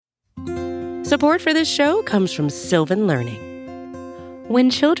Support for this show comes from Sylvan Learning. When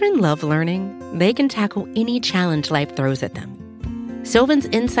children love learning, they can tackle any challenge life throws at them. Sylvan's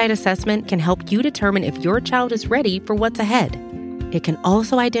Insight Assessment can help you determine if your child is ready for what's ahead. It can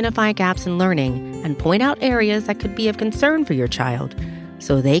also identify gaps in learning and point out areas that could be of concern for your child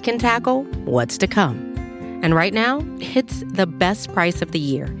so they can tackle what's to come. And right now, it's the best price of the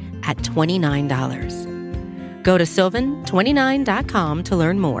year at $29. Go to sylvan29.com to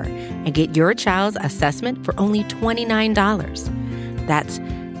learn more and get your child's assessment for only $29. That's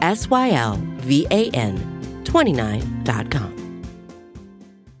SYLVAN 29.com.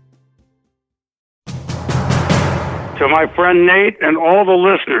 To my friend Nate and all the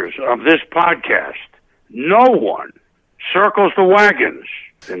listeners of this podcast, no one circles the wagons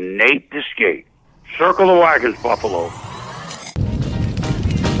than Nate Discate. Circle the wagons, Buffalo.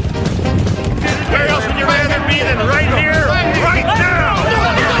 Where else would you rather be than right here, right now?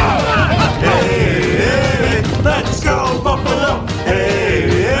 Hey, hey, let's go Buffalo. Hey,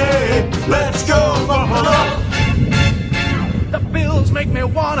 hey, let's go Buffalo. The Bills make me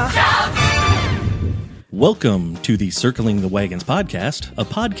wanna shout. Welcome to the Circling the Wagons podcast, a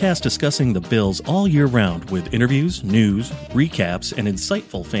podcast discussing the Bills all year round with interviews, news, recaps, and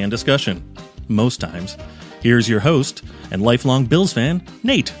insightful fan discussion. Most times. Here's your host and lifelong Bills fan,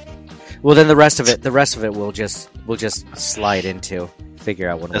 Nate. Well, then the rest of it we'll just slide into, figure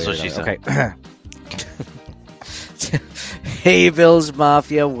out one. That's what she said. Okay. Hey, Bills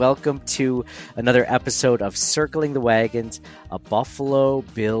Mafia! Welcome to another episode of Circling the Wagons, a Buffalo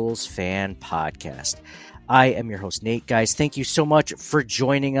Bills fan podcast. I am your host, Nate. Guys, thank you so much for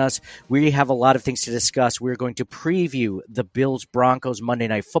joining us. We have a lot of things to discuss. We're going to preview the Bills-Broncos Monday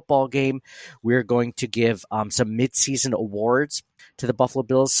Night Football game. We're going to give some midseason awards to the Buffalo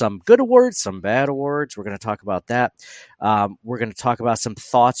Bills, some good awards, some bad awards. We're going to talk about that. We're going to talk about some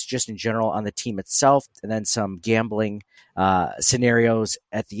thoughts just in general on the team itself, and then some gambling scenarios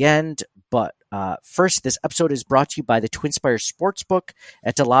at the end. But first, this episode is brought to you by the TwinSpires Sportsbook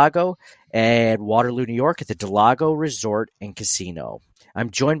at Del Lago and Waterloo, New York at the Del Lago Resort and Casino. I'm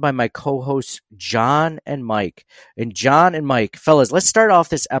joined by my co-hosts, John and Mike. And John and Mike, fellas, let's start off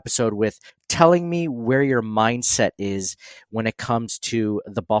this episode with telling me where your mindset is when it comes to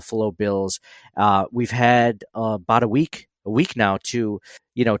the Buffalo Bills. We've had about a week now to,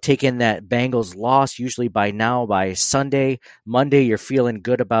 take in that Bengals loss. Usually by Sunday, Monday, you're feeling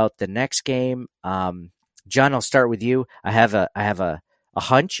good about the next game. John, I'll start with you. I have a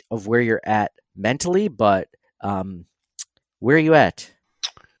hunch of where you're at mentally, but where are you at?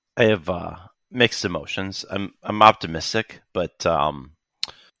 I have mixed emotions. I'm optimistic, but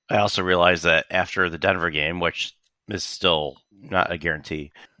I also realize that after the Denver game, which is still not a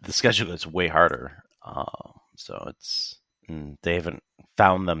guarantee, the schedule gets way harder. So they haven't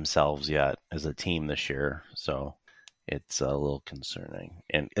found themselves yet as a team this year, so it's a little concerning.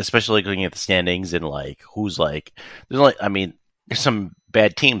 And especially looking at the standings and there's some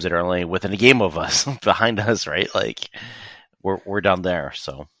bad teams that are only within a game of us behind us, right? Like we're down there,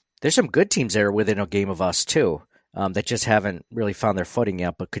 so. There's some good teams that are within a game of us, too, that just haven't really found their footing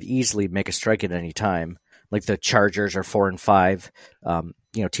yet, but could easily make a strike at any time. Like the Chargers are 4-5,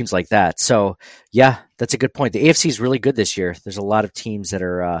 teams like that. So, yeah, that's a good point. The AFC is really good this year. There's a lot of teams that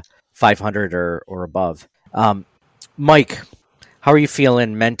are 500 or above. Mike, how are you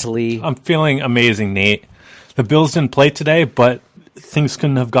feeling mentally? I'm feeling amazing, Nate. The Bills didn't play today, but things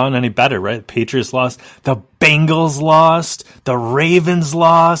couldn't have gone any better, right? The Patriots lost, the Bengals lost, the Ravens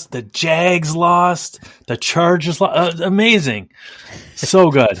lost, the Jags lost, the Chargers lost. Amazing. So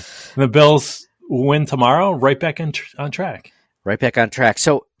good. And the Bills win tomorrow, right back on track. Right back on track.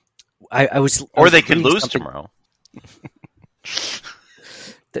 So I was... Or they could lose tomorrow.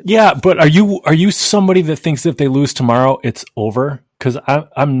 Yeah, but are you somebody that thinks if they lose tomorrow, it's over? Because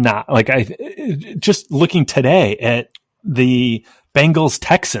I'm not. Just looking today at the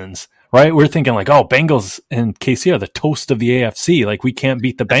Bengals-Texans, right? We're thinking Bengals and KC are the toast of the AFC. Like, we can't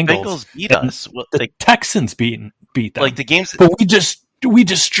beat the Bengals. The Bengals beat us. The Texans beat them. Like the games, but we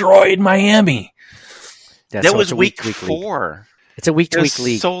destroyed Miami. That was week 4. It's a week-to-week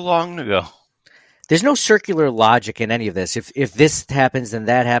league. So long ago. There's no circular logic in any of this. If this happens, then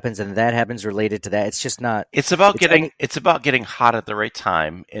that happens, and that happens related to that. It's just not. It's about getting hot at the right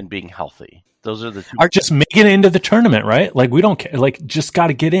time and being healthy. Those are the two. Are just making it into the tournament, right? Like, we don't care. Like, just got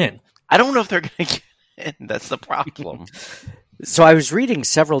to get in. I don't know if they're going to get in. That's the problem. So I was reading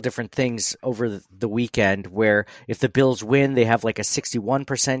several different things over the weekend where if the Bills win, they have like a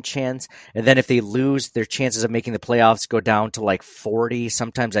 61% chance. And then if they lose, their chances of making the playoffs go down to like 40.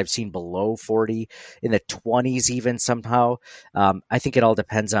 Sometimes I've seen below 40, in the 20s even somehow. I think it all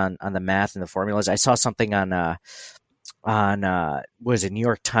depends on the math and the formulas. I saw something on what was it, New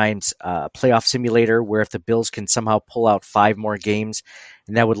York Times playoff simulator, where if the Bills can somehow pull out 5 more games,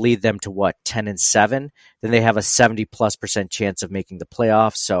 and that would lead them to 10-7, then they have a 70+% chance of making the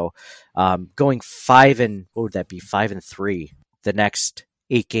playoffs. So going 5-3 the next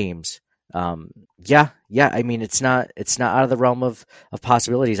 8 games. Yeah. I mean, it's not out of the realm of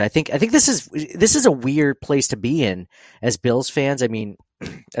possibilities. I think this is a weird place to be in as Bills fans. I mean,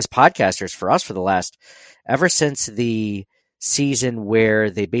 as podcasters, for us, ever since the season where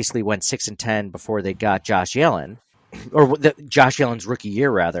they basically went 6-10 before they got Josh Allen, or Josh Allen's rookie year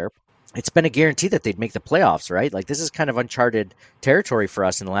rather, it's been a guarantee that they'd make the playoffs, right? Like, this is kind of uncharted territory for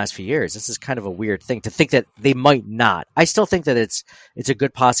us in the last few years. This is kind of a weird thing to think that they might not. I still think that it's a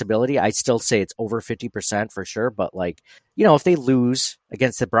good possibility. I still say it's over 50% for sure. But like, if they lose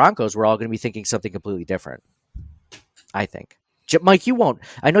against the Broncos, we're all going to be thinking something completely different, I think. Mike, you won't.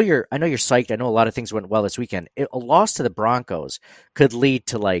 I know you're psyched. I know a lot of things went well this weekend. A loss to the Broncos could lead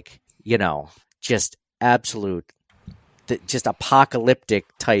to just absolute, just apocalyptic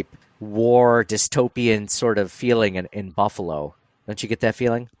type war, dystopian sort of feeling in Buffalo. Don't you get that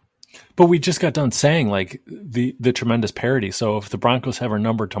feeling? But we just got done saying the tremendous parity. So if the Broncos have our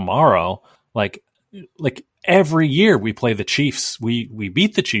number tomorrow, like every year we play the Chiefs, we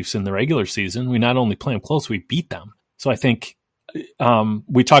beat the Chiefs in the regular season. We not only play them close, we beat them. So I think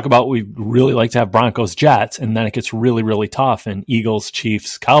we talk about we really like to have Broncos Jets, and then it gets really, really tough, and Eagles,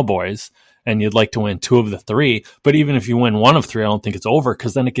 Chiefs, Cowboys, and you'd like to win 2 of the 3. But even if you win 1 of 3, I don't think it's over,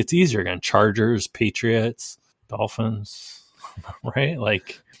 because then it gets easier again. Chargers, Patriots, Dolphins, right?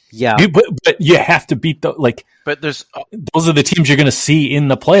 Yeah, but you have to beat But those are the teams you're going to see in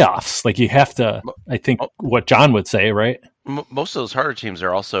the playoffs. You have to. I think what John would say, right? Most of those harder teams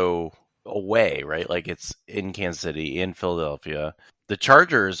are also away, right? It's in Kansas City, in Philadelphia. The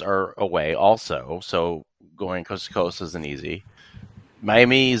Chargers are away also, so going coast to coast isn't easy.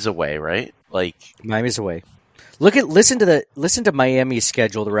 Miami's away, right? Miami's away. Listen to Miami's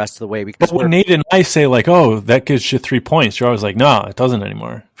schedule the rest of the way, because when Nate and I say that gives you 3 points, you're always like, no, it doesn't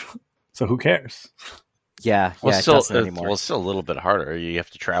anymore. So who cares? Yeah, it doesn't anymore. Well, it's still a little bit harder. You have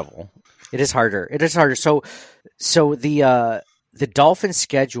to travel. It is harder. So the Dolphins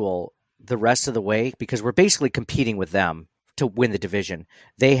schedule the rest of the way, because we're basically competing with them to win the division.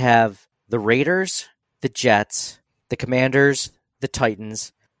 They have the Raiders, the Jets, the Commanders, the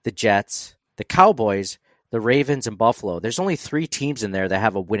Titans, the Jets, the Cowboys, the Ravens, and Buffalo. There's only 3 teams in there that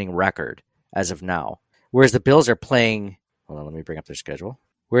have a winning record as of now. Whereas the Bills are playing... Hold on, let me bring up their schedule.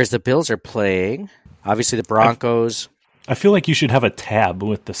 Whereas the Bills are playing, obviously, the Broncos... I feel like you should have a tab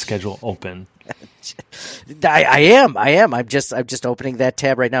with the schedule open. I am. I'm just opening that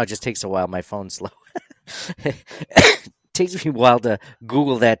tab right now. It just takes a while. My phone's slow. It takes me a while to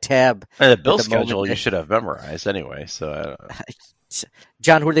Google that tab. And the Bills schedule you should have memorized anyway. So,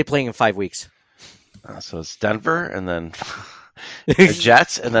 John, who are they playing in 5 weeks? So it's Denver, and then the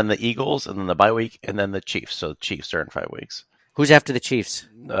Jets, and then the Eagles, and then the bye week, and then the Chiefs. So the Chiefs are in 5 weeks. Who's after the Chiefs?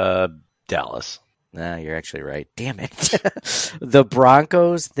 Dallas. Nah, you're actually right. Damn it. The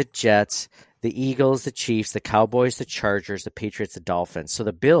Broncos, the Jets, the Eagles, the Chiefs, the Cowboys, the Chargers, the Patriots, the Dolphins. So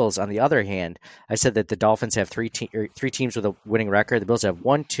the Bills, on the other hand, I said that the Dolphins have 3 teams with a winning record. The Bills have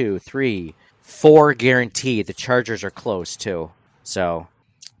 1, 2, 3, 4 guaranteed. The Chargers are close too. So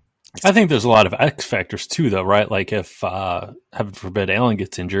I think there's a lot of X factors too, though, right? If heaven forbid Allen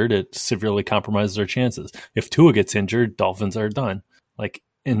gets injured, it severely compromises their chances. If Tua gets injured, Dolphins are done.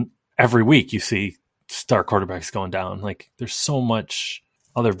 In every week, you see star quarterbacks going down. There's so much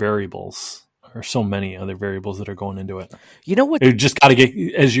other variables, or so many other variables that are going into it. You know what? You just got to get,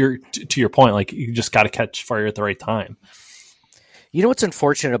 to your point, you just got to catch fire at the right time. You know what's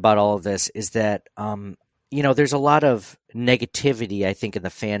unfortunate about all of this is that, there's a lot of negativity, I think, in the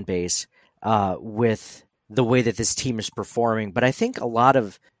fan base with the way that this team is performing. But I think a lot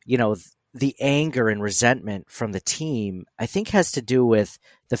of, the anger and resentment from the team, I think, has to do with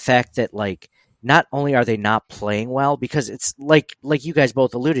the fact that, not only are they not playing well, because it's like you guys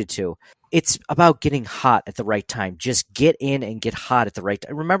both alluded to, it's about getting hot at the right time. Just get in and get hot at the right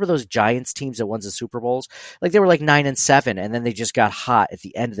time. Remember those Giants teams that won the Super Bowls? They were 9-7, and then they just got hot at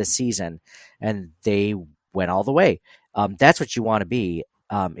the end of the season, and they went all the way. That's what you want to be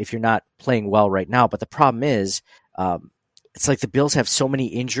if you're not playing well right now. But the problem is, it's like the Bills have so many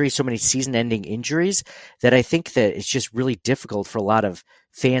injuries, so many season-ending injuries, that I think that it's just really difficult for a lot of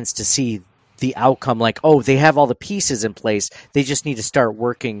fans to see the outcome. Like, oh, they have all the pieces in place. They just need to start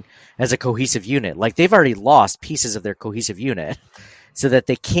working as a cohesive unit. Like, they've already lost pieces of their cohesive unit so that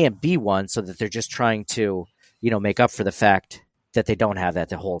they can't be one, so that they're just trying to, make up for the fact that they don't have that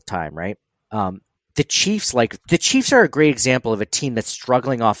the whole time, right? The Chiefs are a great example of a team that's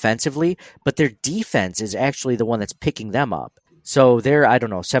struggling offensively, but their defense is actually the one that's picking them up. So they're,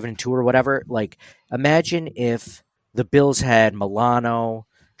 7-2 or whatever. Like, imagine if the Bills had Milano,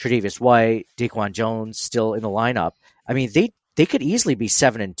 Tre'Davious White, Daquan Jones still in the lineup. I mean, they could easily be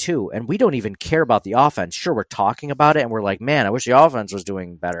 7-2, and we don't even care about the offense. Sure, we're talking about it, and we're like, man, I wish the offense was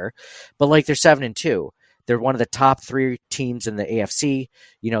doing better. But like, they're 7-2. They're one of the top 3 teams in the AFC.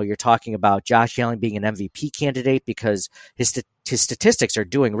 You're talking about Josh Allen being an MVP candidate because his statistics are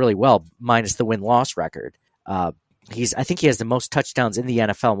doing really well, minus the win-loss record. I think he has the most touchdowns in the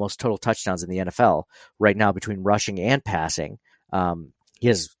NFL, most total touchdowns in the NFL right now between rushing and passing.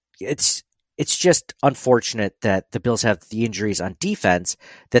 It's just unfortunate that the Bills have the injuries on defense,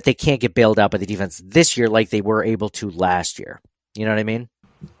 that they can't get bailed out by the defense this year like they were able to last year. You know what I mean?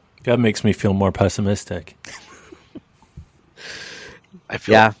 That makes me feel more pessimistic. I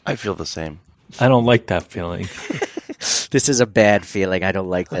feel the same. I don't like that feeling. This is a bad feeling. I don't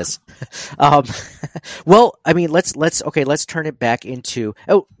like this. Well, I mean, let's turn it back into.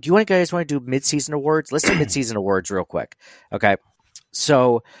 Oh, do you guys want to do midseason awards? Let's do midseason awards real quick. Okay,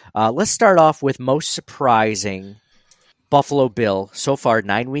 so let's start off with most surprising Buffalo Bill so far,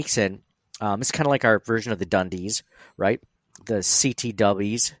 9 weeks in. It's kind of like our version of the Dundies, right? The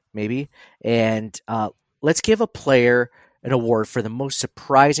CTWs, maybe. And let's give a player an award for the most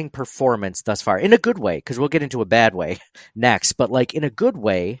surprising performance thus far, in a good way, because we'll get into a bad way next. But like, in a good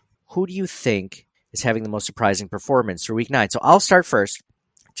way, who do you think is having the most surprising performance for week 9? So I'll start first,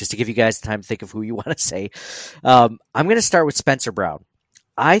 just to give you guys time to think of who you want to say. I'm going to start with Spencer Brown.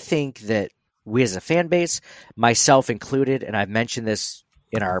 I think that we as a fan base, myself included, and I've mentioned this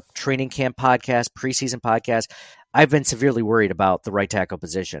in our training camp podcast, preseason podcast, I've been severely worried about the right tackle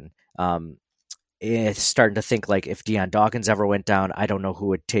position. It's starting to think like, if Deion Dawkins ever went down, I don't know who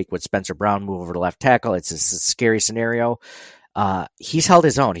would take what Spencer Brown move over to left tackle. It's a scary scenario. He's held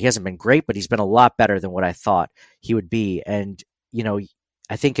his own. He hasn't been great, but he's been a lot better than what I thought he would be. And,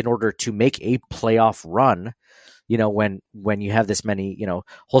 I think in order to make a playoff run, when you have this many,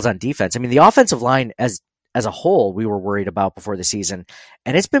 holds on defense, I mean, the offensive line as a whole, we were worried about before the season,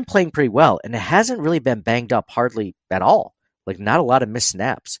 and it's been playing pretty well, and it hasn't really been banged up hardly at all. Like, not a lot of missed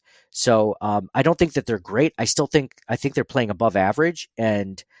snaps. So I don't think that they're great. I think they're playing above average,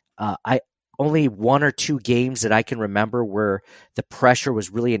 and I only 1 or 2 games that I can remember where the pressure was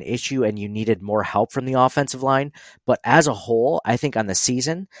really an issue and you needed more help from the offensive line. But as a whole, I think on the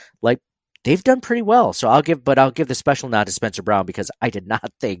season, like, they've done pretty well. So I'll give the special nod to Spencer Brown, because I did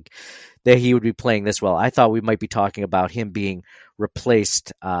not think that he would be playing this well. I thought we might be talking about him being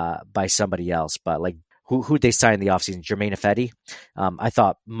replaced by somebody else, but like, who'd they sign in the offseason? Jermaine Ifedi? I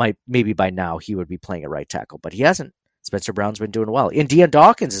thought maybe by now he would be playing at right tackle, but he hasn't. Spencer Brown's been doing well. And Deion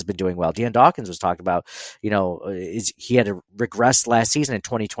Dawkins has been doing well. Deion Dawkins was talked about, he had to regress last season in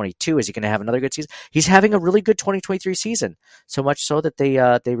 2022. Is he going to have another good season? He's having a really good 2023 season, so much so that they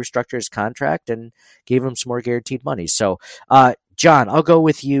restructured his contract and gave him some more guaranteed money. So, John, I'll go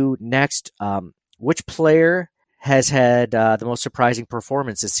with you next. Which player has had the most surprising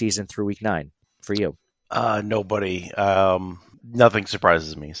performance this season through week 9 for you? Nobody. Nothing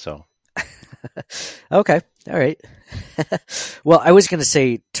surprises me, so. Okay. All right. Well, I was going to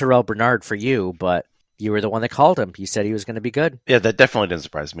say Terrell Bernard for you, but you were the one that called him. You said he was going to be good. Yeah, that definitely didn't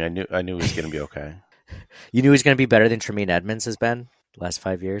surprise me. I knew he was going to be okay. You knew he was going to be better than Tremaine Edmonds has been the last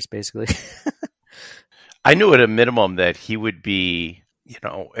 5 years, basically. I knew at a minimum that he would be,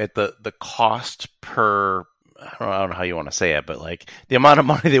 at the cost per, I don't know how you want to say it, but like the amount of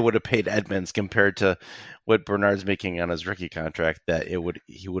money they would have paid Edmonds compared to what Bernard's making on his rookie contract, that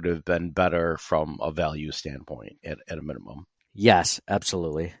he would have been better from a value standpoint at a minimum. Yes,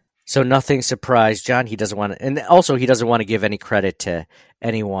 absolutely. So nothing surprised John. He doesn't want to, and also he doesn't want to give any credit to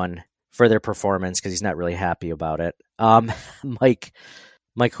anyone for their performance because he's not really happy about it. Mike,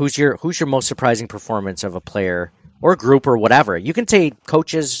 who's your most surprising performance of a player or group or whatever? You can say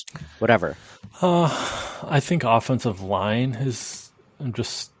coaches, whatever. I think offensive line I'm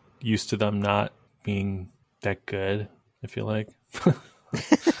just used to them not being that good, I feel like.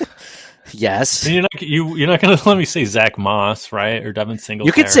 Yes. You're not going to let me say Zach Moss, right? Or Devin Singletary.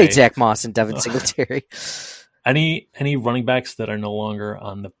 You could say Zach Moss and Devin Singletary. Any running backs that are no longer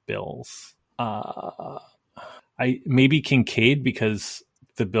on the Bills? I maybe Kincaid, because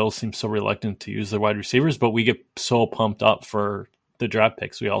the Bills seem so reluctant to use their wide receivers, but we get so pumped up for the draft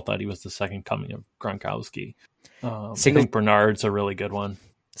picks. We all thought he was the second coming of Gronkowski. I think Bernard's a really good one.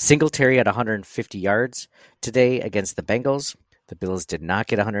 Singletary at 150 yards today against the Bengals. The Bills did not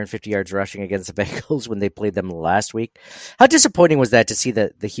get 150 yards rushing against the Bengals when they played them last week. How disappointing was that to see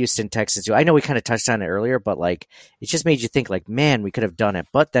the Houston Texans do? I know we kind of touched on it earlier, but like it just made you think like, man, we could have done it.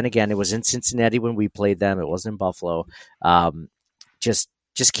 But then again, it was in Cincinnati when we played them. It wasn't in Buffalo.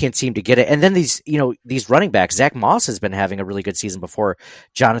 Just can't seem to get it. And then these running backs, Zach Moss has been having a really good season before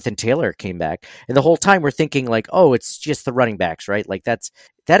Jonathan Taylor came back. And the whole time we're thinking like, oh, it's just the running backs, right? Like that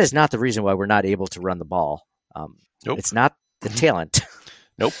is not the reason why we're not able to run the ball. Nope. It's not the talent.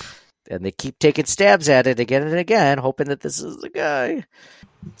 Nope. And they keep taking stabs at it again and again, hoping that this is the guy.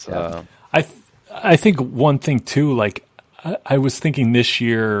 I think one thing too, like I was thinking this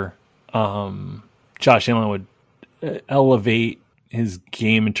year, Josh Allen would elevate his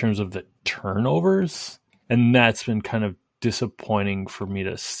game in terms of the turnovers, and that's been kind of disappointing for me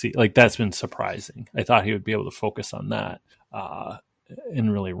to see. Like that's been surprising. I thought he would be able to focus on that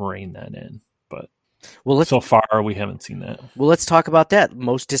and really rein that in, but so far we haven't seen that. Well, let's talk about that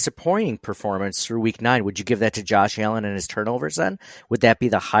most disappointing performance through Week 9. Would you give that to Josh Allen and his turnovers? Then would that be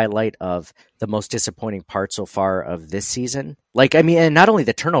the highlight of the most disappointing part so far of this season? Like, I mean, and not only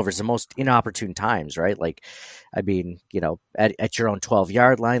the turnovers, the most inopportune times, right? Like, I mean, at your own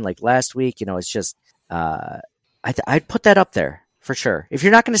 12-yard line, like last week, it's just I'd put that up there for sure. If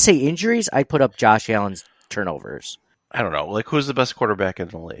you're not going to say injuries, I'd put up Josh Allen's turnovers. I don't know. Like, who's the best quarterback in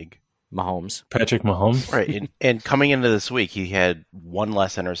the league? Mahomes. Patrick Mahomes. Right. And coming into this week, he had one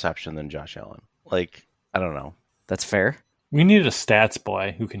less interception than Josh Allen. Like, I don't know. That's fair. We need a stats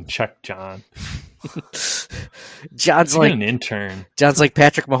boy who can check John. John's like an intern. John's like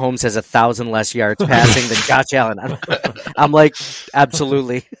Patrick Mahomes has 1,000 less yards passing than Josh Allen. I'm like,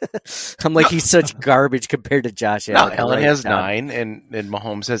 absolutely. I'm like, he's such garbage compared to Josh Allen. No, Allen has 9 and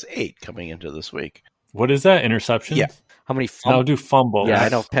Mahomes has 8 coming into this week. What is that? Interceptions? Yeah. How many I'll do fumbles. Yeah, I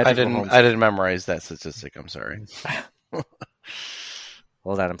know. I didn't memorize that statistic. I'm sorry.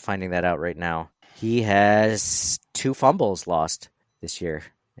 Hold on, I'm finding that out right now. He has 2 fumbles lost this year,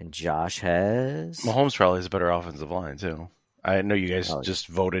 and Josh has... Mahomes probably has a better offensive line, too. I know you guys just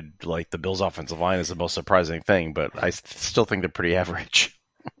voted like the Bills' offensive line is the most surprising thing, but I still think they're pretty average.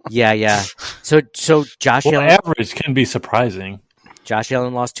 Yeah. So Josh Allen... average can be surprising. Josh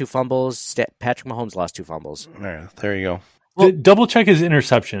Allen lost 2 fumbles. Patrick Mahomes lost 2 fumbles. There you go. Well, double check his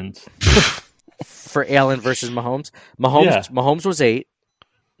interceptions. For Allen versus Mahomes. Mahomes was 8.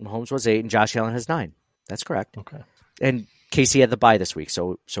 Mahomes was 8, and Josh Allen has 9. That's correct. Okay. And Casey had the bye this week,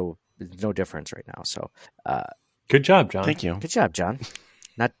 so no difference right now. So, good job, John. Thank you. Good job, John.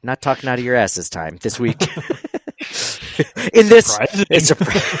 Not talking out of your ass this week. In this, it's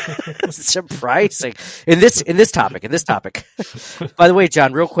surprising. In this topic. By the way,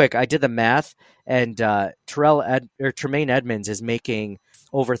 John, real quick, I did the math, and Tremaine Edmonds is making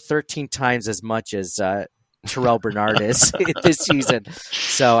over 13 times as much as Terrell Bernard is this season.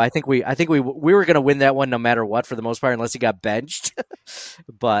 So I think we were going to win that one no matter what for the most part, unless he got benched.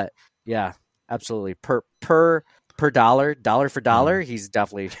 But yeah, absolutely per dollar for dollar, he's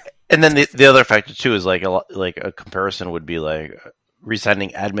definitely. And then the other factor too is like a comparison would be like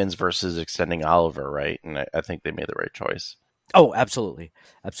re-signing Edmonds versus extending Oliver, right? And I think they made the right choice. Oh, absolutely.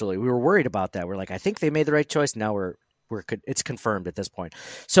 We were worried about that. We're like, I think they made the right choice. Now it's confirmed at this point.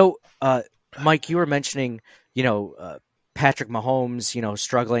 So, Mike, you were mentioning, Patrick Mahomes,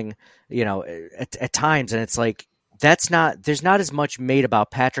 struggling, at times, and it's like there's not as much made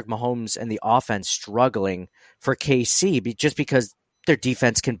about Patrick Mahomes and the offense struggling for KC just because their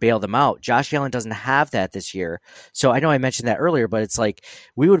defense can bail them out. Josh Allen doesn't have that this year. So I know I mentioned that earlier, but it's like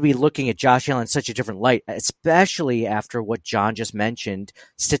we would be looking at Josh Allen in such a different light, especially after what John just mentioned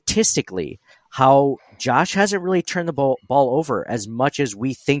statistically, how Josh hasn't really turned the ball over as much as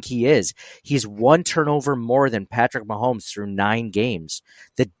we think he is. He's 1 turnover more than Patrick Mahomes through 9 games.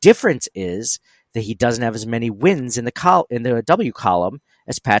 The difference is that he doesn't have as many wins in the W column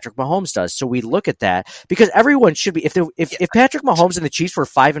as Patrick Mahomes does. So we look at that because everyone should be, if Patrick Mahomes and the Chiefs were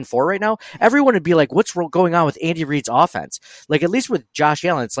 5-4 right now, everyone would be like, what's going on with Andy Reid's offense? Like, at least with Josh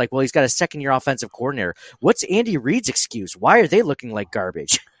Allen, it's like, well, he's got a second-year offensive coordinator. What's Andy Reid's excuse? Why are they looking like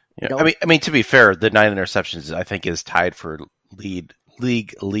garbage? Yeah. I mean, to be fair, the 9 interceptions, I think, is tied for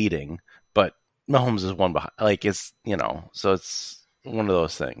league leading, but Mahomes is 1 behind. Like, it's, so it's one of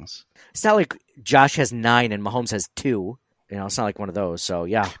those things. It's not like Josh has 9 and Mahomes has 2. It's not like one of those. So,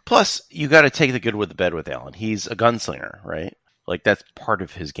 yeah. Plus, you got to take the good with the bad with Allen. He's a gunslinger, right? Like, that's part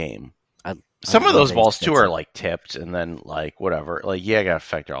of his game. Some of those balls too are are like tipped and then like whatever. Like I gotta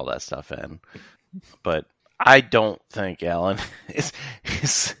factor all that stuff in. But I don't think Allen is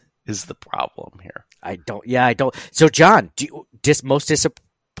the problem here. I don't. So John, most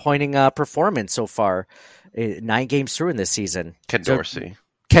disappointing performance so far, 9 games through in this season. Ken Dorsey.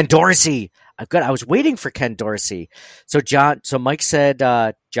 Good. I was waiting for Ken Dorsey. So Mike said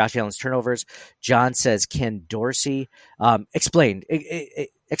Josh Allen's turnovers. John says Ken Dorsey. Expound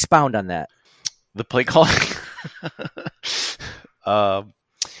on that. The play calling.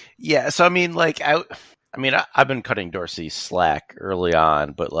 Yeah. So I mean, like I've been cutting Dorsey slack early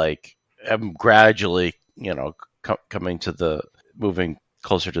on, but like I'm gradually, coming to moving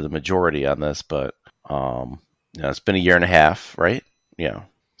closer to the majority on this. But it's been a year and a half, right? Yeah.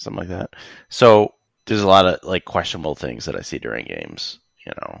 Something like that. So there's a lot of like questionable things that I see during games,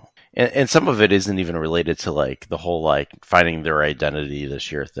 and some of it isn't even related to like the whole like finding their identity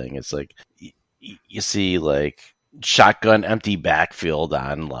this year thing. It's like you see like shotgun empty backfield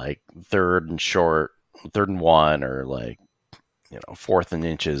on like 3rd and 1, or like 4th and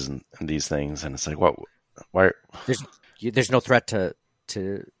inches and these things, and it's like why there's no threat to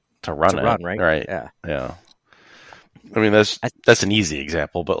run it, right? Yeah. I mean, that's an easy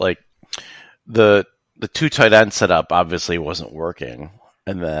example, but like the 2 tight end setup obviously wasn't working,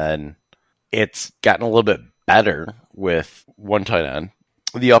 and then it's gotten a little bit better with 1 tight end.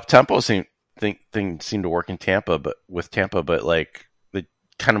 The up tempo thing seemed to work in Tampa, but like they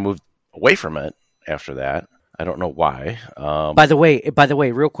kind of moved away from it after that. I don't know why. By the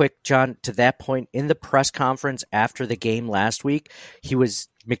way, real quick, John, to that point, in the press conference after the game last week,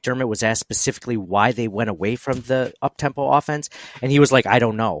 McDermott was asked specifically why they went away from the up-tempo offense, and he was like, I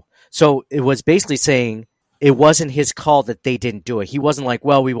don't know. So it was basically saying it wasn't his call that they didn't do it. He wasn't like,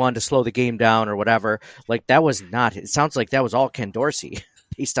 well, we wanted to slow the game down or whatever. Like, that was not – it sounds like that was all Ken Dorsey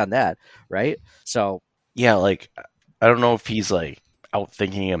based on that, right? So – yeah, like, I don't know if he's, like,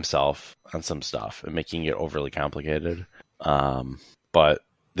 outthinking himself on some stuff and making it overly complicated. But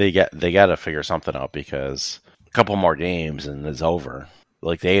they got to figure something out, because a couple more games and it's over.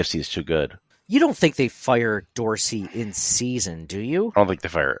 Like, the AFC is too good. You don't think they fire Dorsey in season, do you? I don't think they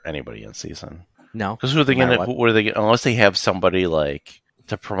fire anybody in season. No. Because what are they unless they have somebody like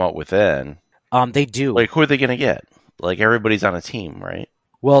to promote within? They do. Like, who are they going to get? Like, everybody's on a team, right?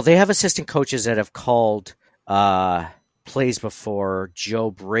 Well, they have assistant coaches that have called plays before. Joe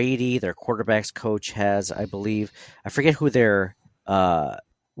Brady, their quarterbacks coach, has, I believe. I forget who their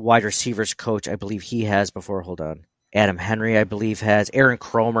wide receivers coach, I believe he has before. Hold on. Adam Henry, I believe, has. Aaron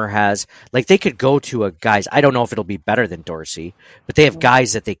Cromer has. Like, they could go to a guys. I don't know if it'll be better than Dorsey, but they have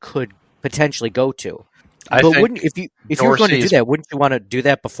guys that they could potentially go to. But if you were going to do that, wouldn't you want to do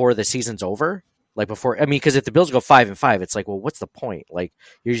that before the season's over? Like before, I mean, because if the Bills go 5-5, it's like, well, what's the point? Like,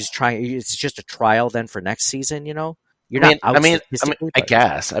 you're just trying. It's just a trial then for next season. You're not. I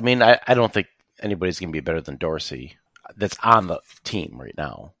guess. I mean, I don't think anybody's going to be better than Dorsey that's on the team right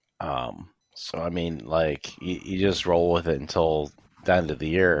now. So, I mean, like, you just roll with it until the end of the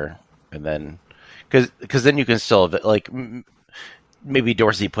year, and then, because then you can still, like, maybe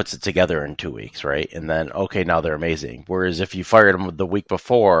Dorsey puts it together in 2 weeks, right? And then, okay, now they're amazing. Whereas if you fired him the week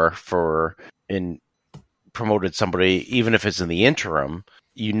before and promoted somebody, even if it's in the interim,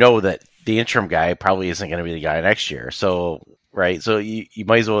 you know that the interim guy probably isn't going to be the guy next year. So, right? So you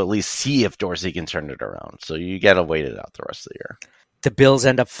might as well at least see if Dorsey can turn it around. So you got to wait it out the rest of the year. The Bills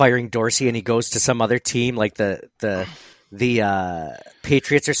end up firing Dorsey and he goes to some other team, like the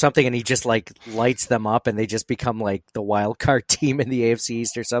Patriots or something, and he just like lights them up and they just become like the wild card team in the AFC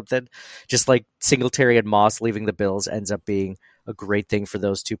East or something. Just like Singletary and Moss leaving the Bills ends up being a great thing for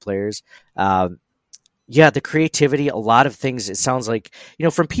those two players. Yeah, the creativity, a lot of things. It sounds like,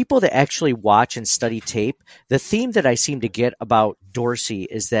 from people that actually watch and study tape, the theme that I seem to get about Dorsey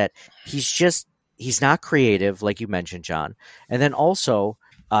is that he's not creative, like you mentioned, John. And then also,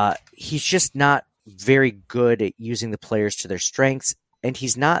 he's just not very good at using the players to their strengths, and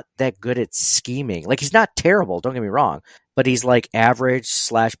he's not that good at scheming. Like, he's not terrible, don't get me wrong, but he's like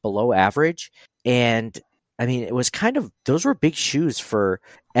average/below average. And I mean, it was those were big shoes for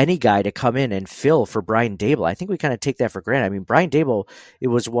any guy to come in and fill for Brian Daboll. I think we kind of take that for granted. I mean, Brian Daboll, it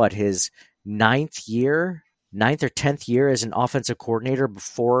was his 9th or 10th year as an offensive coordinator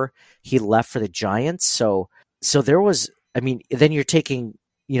before he left for the Giants. So there was, I mean, then you're taking,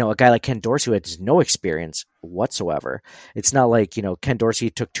 a guy like Ken Dorsey who has no experience whatsoever. It's not like, Ken Dorsey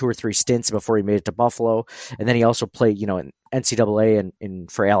took 2 or 3 stints before he made it to Buffalo. And then he also played, in NCAA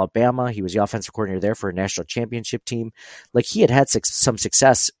and for Alabama. He was the offensive coordinator there for a national championship team. Like, he had some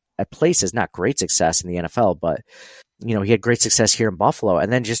success at places, not great success in the NFL, but he had great success here in Buffalo,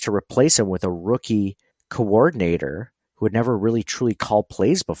 and then just to replace him with a rookie coordinator who had never really truly called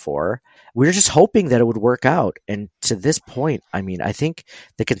plays before, we were just hoping that it would work out. And to this point, I mean, I think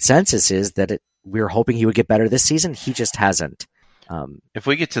the consensus is that we were hoping he would get better this season. He just hasn't. If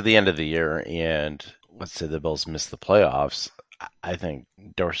we get to the end of the year and let's say the Bills miss the playoffs, I think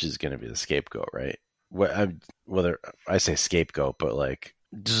Dorsey's going to be the scapegoat, right? Whether I say scapegoat, but like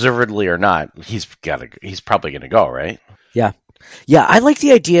deservedly or not, he's probably going to go, right? Yeah. I like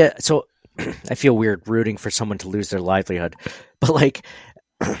the idea. So I feel weird rooting for someone to lose their livelihood, but like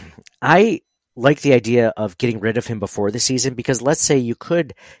I like the idea of getting rid of him before the season, because let's say you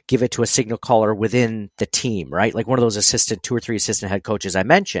could give it to a signal caller within the team, right? Like one of those 2 or 3 assistant head coaches I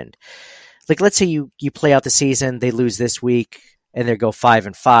mentioned. Like, let's say you play out the season, they lose this week and they go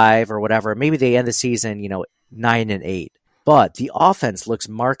 5-5 or whatever. Maybe they end the season, 9-8, but the offense looks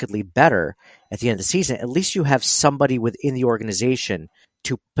markedly better at the end of the season. At least you have somebody within the organization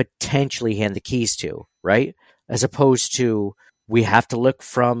to potentially hand the keys to, right? As opposed to we have to look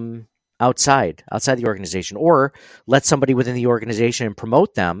from outside the organization, or let somebody within the organization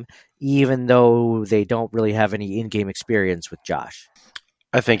promote them, even though they don't really have any in-game experience with Josh.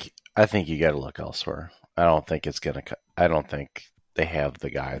 I think you got to look elsewhere. I don't think they have the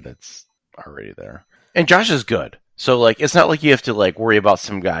guy that's already there. And Josh is good. So like, it's not like you have to like worry about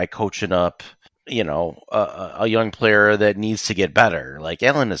some guy coaching up, a young player that needs to get better. Like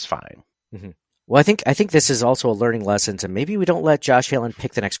Allen is fine. Mm-hmm. Well, I think this is also a learning lesson to maybe we don't let Josh Allen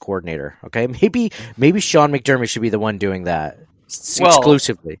pick the next coordinator. Okay, maybe Sean McDermott should be the one doing that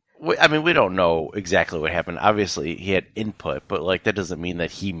exclusively. We don't know exactly what happened. Obviously, he had input, but like that doesn't mean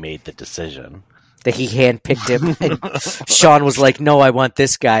that he made the decision. That he handpicked him. And Sean was like, "No, I want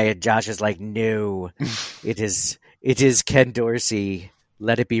this guy," and Josh is like, "No, it is Ken Dorsey.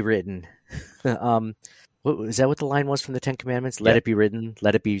 Let it be written." Is that what the line was from the Ten Commandments? Let it be written.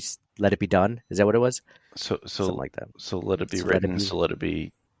 Let it be done. Is that what it was? So something like that. So let it be written. So let it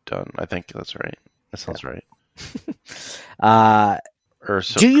be done. I think that's right. That sounds right.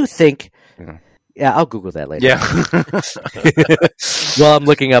 Do you think? Yeah, I'll Google that later. Yeah. Well, I'm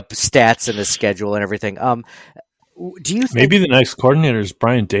looking up stats and the schedule and everything. Do you think maybe the next coordinator is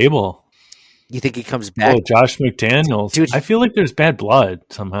Brian Dable? You think he comes back? Oh, Josh McDaniels. Dude, I feel like there's bad blood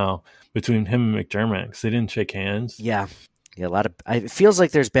somehow between him and McDermott because they didn't shake hands. Yeah, it feels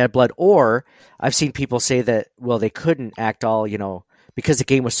like there's bad blood. Or I've seen people say that they couldn't act all because the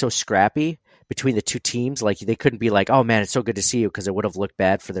game was so scrappy between the two teams. Like they couldn't be like, "Oh man, it's so good to see you," because it would have looked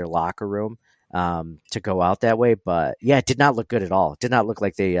bad for their locker room to go out that way. But yeah, it did not look good at all. It did not look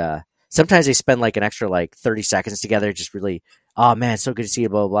like they. Sometimes they spend like an extra 30 seconds together, just really. Oh man, it's so good to see you.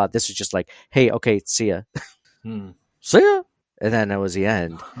 Blah blah blah. This was just like, "Hey, okay, see ya, see ya," and then that was the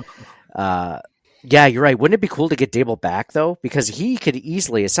end. Yeah, you're right. Wouldn't it be cool to get Dable back though? Because he could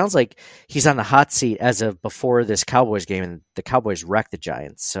easily. It sounds like he's on the hot seat as of before this Cowboys game, and the Cowboys wrecked the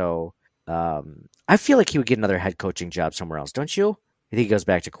Giants. So I feel like he would get another head coaching job somewhere else, don't you? I think he goes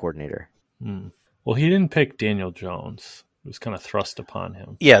back to coordinator. Well, he didn't pick Daniel Jones. It was kind of thrust upon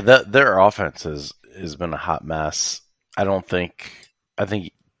him. Yeah, their offense has been a hot mess. I think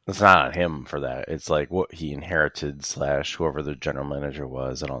it's not on him for that. It's like what he inherited / whoever the general manager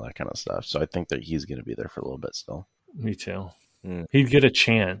was and all that kind of stuff. So I think that he's going to be there for a little bit still. Me too. He'd get a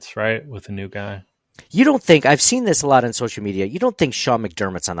chance, right, with a new guy. You don't think, I've seen this a lot on social media, you don't think Sean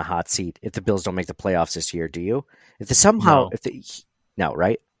McDermott's on the hot seat if the Bills don't make the playoffs this year, do you? No,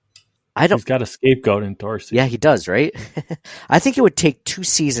 right? I don't. He's got a scapegoat in Dorsey. Yeah, he does, right? I think it would take 2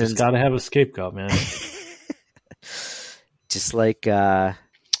 seasons. He's got to have a scapegoat, man. Just like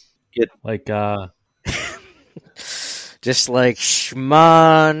just like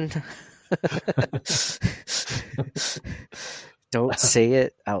Schman. Don't say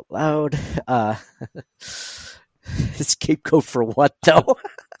it out loud. Scapegoat for what though?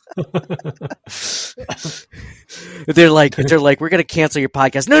 They're like, we're gonna cancel your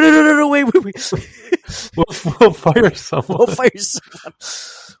podcast. No, wait. We'll fire someone.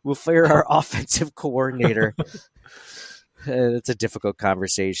 We'll fire our offensive coordinator. It's a difficult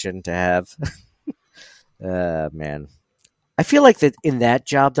conversation to have. Man. I feel like that in that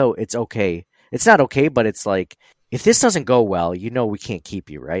job, though, it's okay. It's not okay, but it's like, if this doesn't go well, we can't keep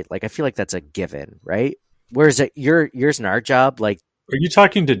you, right? Like, I feel like that's a given, right? Whereas yours and our job, like... Are you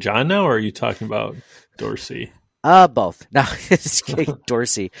talking to John now, or are you talking about Dorsey? Both. No, it's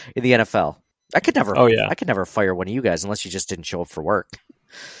Dorsey in the NFL. I could never fire one of you guys unless you just didn't show up for work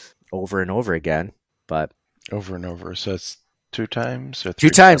over and over again, but... Over and over. So it's 2 times? Or 2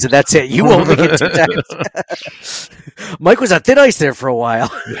 times, and that's it. You only get 2 times. Mike was on thin ice there for a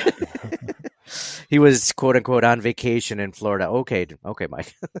while. he was quote unquote on vacation in Florida. Okay,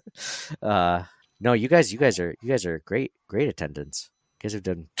 Mike. No, you guys are great attendance. You guys have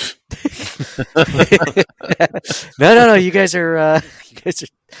done. No. You guys are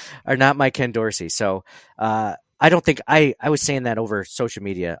not my Ken Dorsey. So I don't think I was saying that over social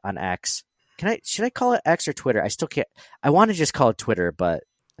media on X. Should I call it X or Twitter? I still can't. I want to just call it Twitter, but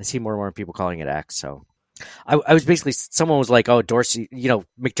I see more and more people calling it X. So I was basically, someone was like, "Oh, Dorsey,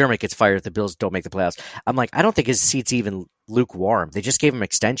 McDermott gets fired if the Bills don't make the playoffs." I'm like, I don't think his seat's even lukewarm. They just gave him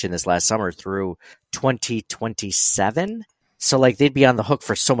extension this last summer through 2027. So like they'd be on the hook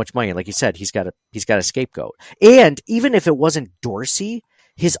for so much money. Like you said, he's got a scapegoat. And even if it wasn't Dorsey,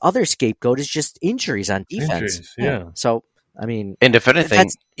 his other scapegoat is just injuries on defense. Yeah. So I mean, and if anything,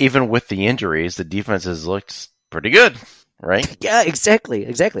 even with the injuries, the defense has looked pretty good, right? Yeah, exactly.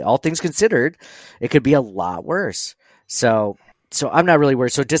 All things considered, it could be a lot worse. So I'm not really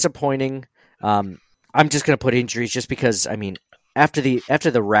worried. So disappointing. I'm just going to put injuries just because, I mean, after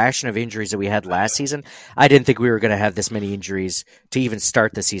the ration of injuries that we had last season, I didn't think we were going to have this many injuries to even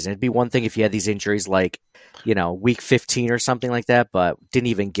start the season. It'd be one thing if you had these injuries like, week 15 or something like that, but didn't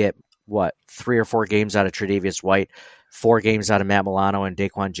even get 3 or 4 games out of Tre'Davious White, 4 games out of Matt Milano and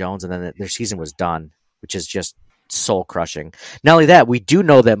Daquan Jones, and then their season was done, which is just soul crushing. Not only that, we do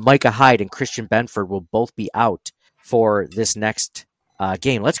know that Micah Hyde and Christian Benford will both be out for this next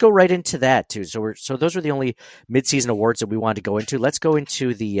game. Let's go right into that too. So those were the only midseason awards that we wanted to go into. Let's go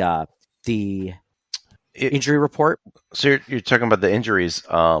into the injury report. So you're talking about the injuries.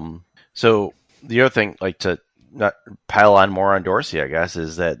 So the other thing, like to not pile on more on Dorsey, I guess,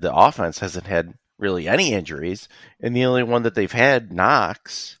 is that the offense hasn't had really any injuries, and the only one that they've had,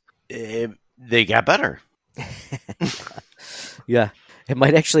 Knox, they got better. Yeah, it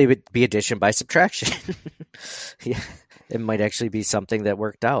might actually be addition by subtraction. Yeah, it might actually be something that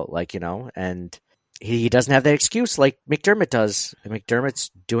worked out, and he doesn't have that excuse like McDermott does. And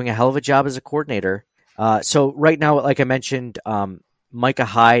McDermott's doing a hell of a job as a coordinator. So right now, like I mentioned, Micah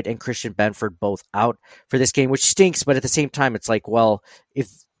Hyde and Christian Benford both out for this game, which stinks. But at the same time, it's like, well,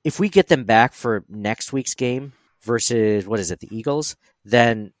 if we get them back for next week's game versus the Eagles,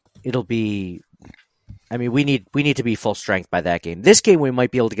 then it'll be. I mean, we need to be full strength by that game. This game we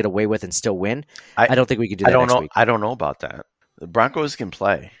might be able to get away with and still win. I don't think we can do that next week. I don't know about that. The Broncos can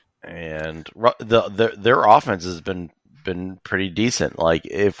play, and their offense has been pretty decent. Like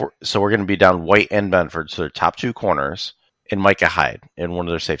we're going to be down White and Benford, so their top 2 corners, and Micah Hyde and one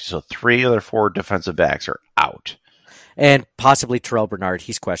of their safeties. So 3 of their 4 defensive backs are out, and possibly Terrell Bernard.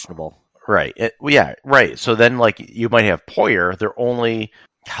 He's questionable. Right. Right. So then, you might have Poyer. Their only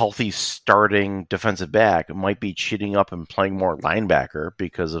healthy starting defensive back might be cheating up and playing more linebacker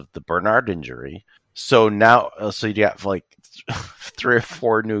because of the Bernard injury. So now, you got 3 or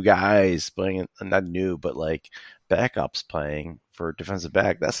 4 new guys playing, not new, but backups playing for defensive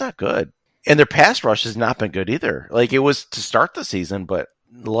back. That's not good. And their pass rush has not been good either. It was to start the season, but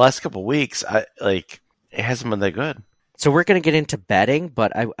the last couple of weeks, it hasn't been that good. So we're going to get into betting,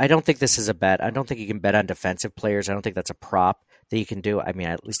 but I don't think this is a bet. I don't think you can bet on defensive players. I don't think that's a prop that you can do. I mean,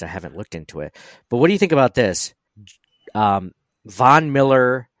 at least I haven't looked into it. But what do you think about this? Von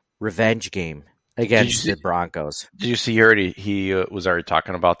Miller revenge game against the Broncos. Did you see he was already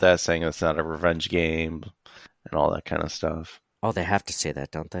talking about that, saying it's not a revenge game and all that kind of stuff? Oh, they have to say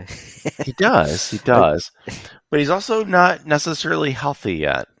that, don't they? He does. But he's also not necessarily healthy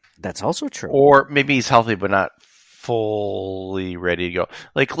yet. That's also true. Or maybe he's healthy but not fully ready to go.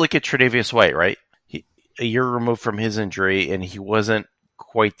 Look at Tre'Davious White, right? A year removed from his injury, and he wasn't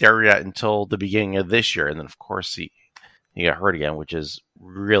quite there yet until the beginning of this year. And then, of course, he got hurt again, which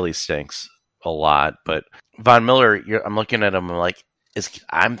really stinks a lot. But Von Miller, I'm looking at him,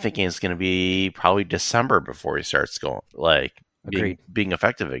 I'm thinking it's going to be probably December before he starts going, being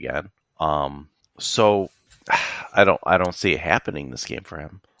effective again. So I don't see it happening this game for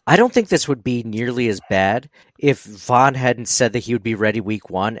him. I don't think this would be nearly as bad if Vaughn hadn't said that he would be ready week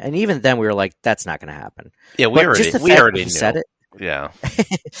 1. And even then we were like, that's not going to happen. Yeah, we already knew. Said it. Yeah.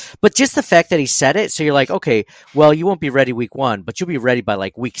 But just the fact that he said it, so you're like, okay, well, you won't be ready week 1, but you'll be ready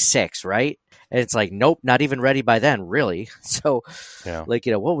by week 6, right? And it's like, nope, not even ready by then, really. So, yeah.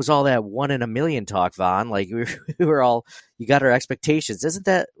 What was all that 1 in a million talk, Vaughn? We were all, you got our expectations. Isn't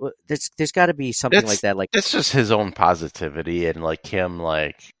that, there's got to be something like that. It's just his own positivity and him,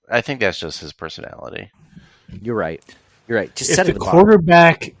 I think that's just his personality. You're right. Just if set the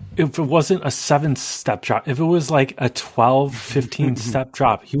quarterback, if it wasn't a 7-step drop, if it was a 12, 15 step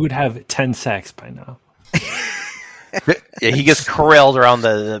drop, he would have 10 sacks by now. Yeah, he gets corralled around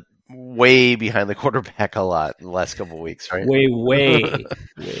the way behind the quarterback a lot in the last couple of weeks, right? Way.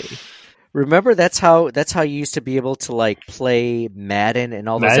 Remember, that's how you used to be able to like play Madden and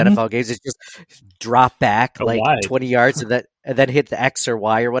all those Madden? NFL games. It's just drop back But like why? 20 yards and then hit the X or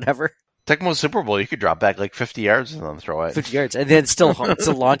Y or whatever. Tecmo Super Bowl, you could drop back like 50 yards and then throw it. 50 yards, and then still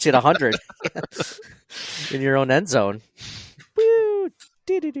launch it 100 in your own end zone. Woo!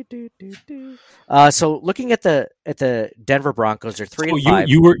 So looking at the Denver Broncos, they're 3-5.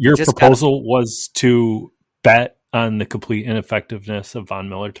 Your proposal was to bet on the complete ineffectiveness of Von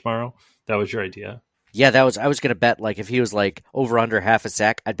Miller tomorrow. That was your idea. Yeah, I was going to bet like if he was like over under half a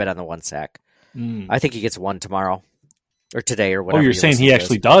sack, I'd bet on the 1 sack. I think he gets 1 tomorrow or today or whatever. Oh, you're saying he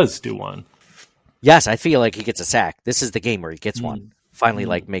actually does do 1? Yes, I feel like he gets a sack. This is the game where he gets 1. Finally,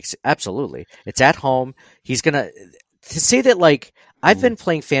 like makes absolutely. It's at home. He's gonna to say that like I've been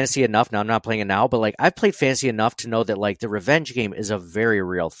playing fantasy enough. Now I'm not playing it now, but like I've played fantasy enough to know that like the revenge game is a very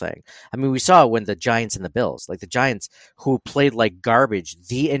real thing. I mean, we saw it when the Giants and the Bills, like the Giants who played like garbage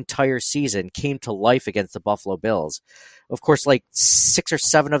the entire season, came to life against the Buffalo Bills. Of course, like 6 or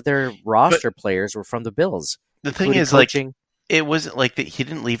 7 of their roster players were from the Bills. The thing is, coaching. like, it wasn't like that. He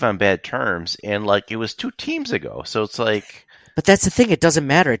didn't leave on bad terms, and like it was 2 teams ago. So it's like, but that's the thing. It doesn't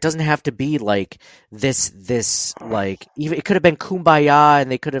matter. It doesn't have to be like this like even it could have been kumbaya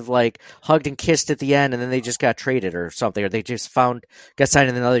and they could have like hugged and kissed at the end and then they just got traded or something, or they just got signed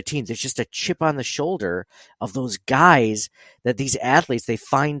in another team. There's just a chip on the shoulder of those guys that these athletes, they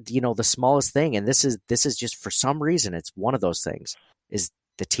find, the smallest thing. And this is just for some reason, it's one of those things is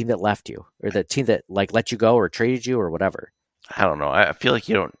the team that left you or the team that like let you go or traded you or whatever. I don't know. I feel like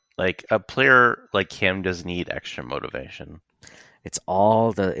you don't like a player like him doesn't need extra motivation. It's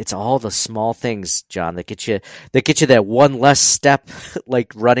all the small things, John, that get you that one less step,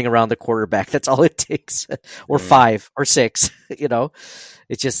 like running around the quarterback. That's all it takes, or 5 or 6.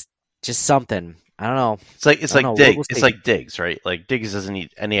 It's just something. I don't know. It's like Diggs. It's like Diggs, right? Like Diggs doesn't need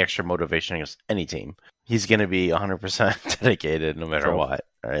any extra motivation against any team. He's going to be 100% dedicated no matter what.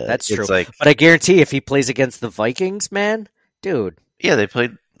 Right? That's it's true. Like, but I guarantee if he plays against the Vikings, man, dude. Yeah, they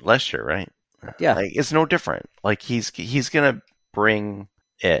played last year, right? Yeah, like, it's no different. Like he's gonna bring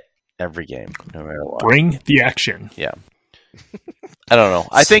it every game, no matter what. Bring the action. Yeah. I don't know.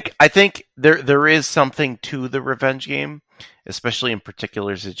 I think there is something to the revenge game, especially in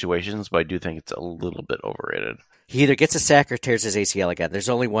particular situations, but I do think it's a little bit overrated. He either gets a sack or tears his ACL again. There's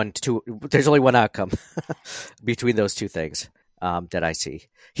only one outcome between those two things that I see.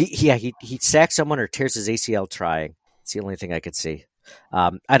 He sacks someone or tears his ACL trying. It's the only thing I could see.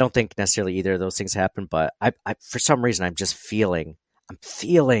 I don't think necessarily either of those things happen, but I for some reason I'm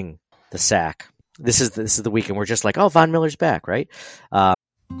feeling the sack. This is the weekend. We're just like, oh, Von Miller's back, right?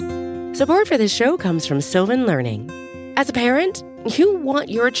 Support for this show comes from Sylvan Learning. As a parent, you want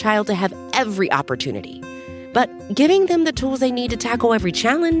your child to have every opportunity, but giving them the tools they need to tackle every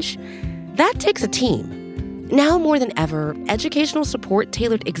challenge, that takes a team. Now more than ever, educational support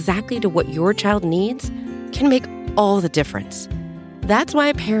tailored exactly to what your child needs can make all the difference. That's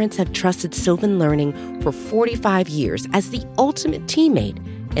why parents have trusted Sylvan Learning for 45 years as the ultimate teammate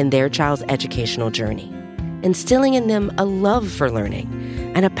in their child's educational journey, instilling in them a love for learning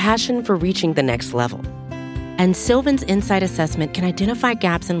and a passion for reaching the next level. And Sylvan's Insight Assessment can identify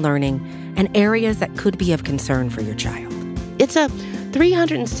gaps in learning and areas that could be of concern for your child. It's a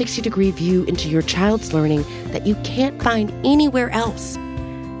 360-degree view into your child's learning that you can't find anywhere else,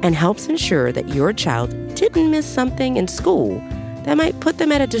 and helps ensure that your child didn't miss something in school that might put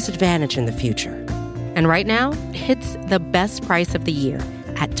them at a disadvantage in the future. And right now, it's the best price of the year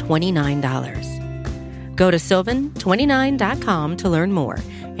at $29. Go to sylvan29.com to learn more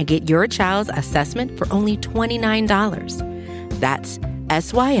and get your child's assessment for only $29. That's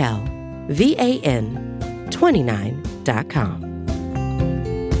SYLVAN 29.com.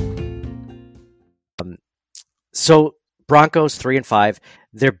 So Broncos 3-5.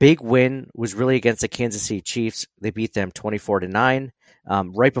 Their big win was really against the Kansas City Chiefs. They beat them 24-9.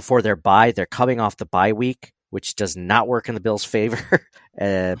 Right before their bye, they're coming off the bye week, which does not work in the Bills' favor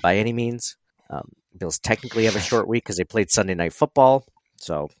by any means. Bills technically have a short week because they played Sunday Night Football,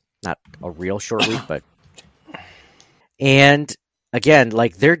 so not a real short week, but. And again,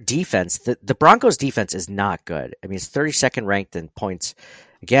 like their defense, the Broncos' defense is not good. I mean, it's 32nd ranked in points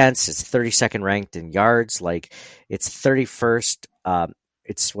against. It's 32nd ranked in yards. Like it's 31st.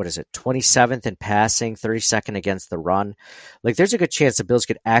 It's 27th in passing, 32nd against the run. Like there's a good chance the Bills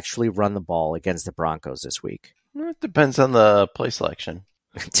could actually run the ball against the Broncos this week. It depends on the play selection.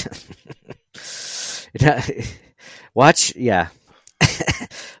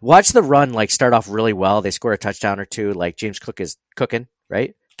 Watch the run like start off really well. They score a touchdown or two. Like James Cook is cooking,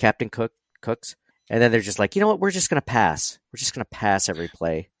 right? Captain Cook cooks. And then they're just like, you know what? We're just going to pass. We're just going to pass every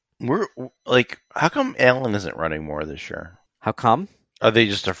play. We're like, how come Allen isn't running more this year? How come? Are they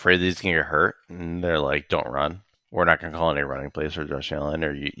just afraid that he's going to get hurt? And they're like, don't run. We're not going to call any running plays for Josh Allen,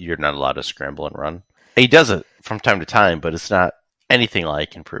 or you're not allowed to scramble and run. He does it from time to time, but it's not anything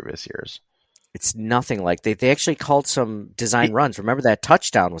like in previous years. It's nothing like they actually called some design runs. Remember that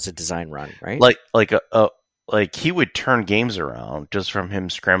touchdown was a design run, right? Like he would turn games around just from him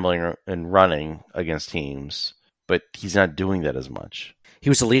scrambling and running against teams, but he's not doing that as much. He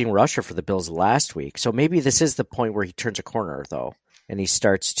was the leading rusher for the Bills last week, so maybe this is the point where he turns a corner, though, and he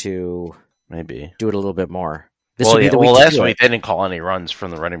starts to maybe do it a little bit more. Last week they didn't call any runs from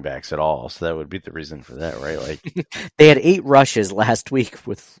the running backs at all, so that would be the reason for that, right? Like they had 8 rushes last week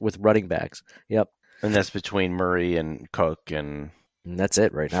with running backs. Yep, and that's between Murray and Cook and that's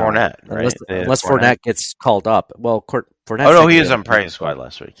it right now. Fournette, right? Unless Fournette gets called up. Well, Fournette. Oh no, he was on practice squad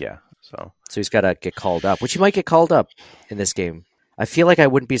last week. Yeah, so he's got to get called up, which he might get called up in this game. I feel like I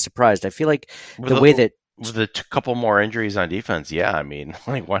wouldn't be surprised. I feel like with the couple more injuries on defense, yeah. I mean,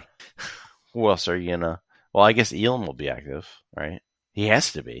 like what? Who else are you gonna? Well, I guess Elam will be active, right? He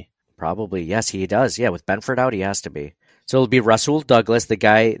has to be. Probably, yes, he does. Yeah, with Benford out, he has to be. So it'll be Rasul Douglas, the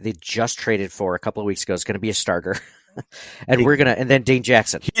guy they just traded for a couple of weeks ago, is going to be a starter. And then Dane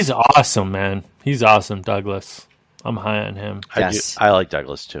Jackson. He's awesome, man. He's awesome, Douglas. I'm high on him. Yes. I like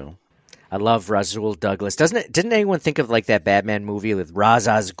Douglas too. I love Rasul Douglas. Didn't anyone think of like that Batman movie with Ra's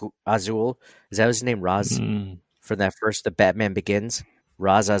Azul? Is that his name? Ra's? From that first, The Batman Begins?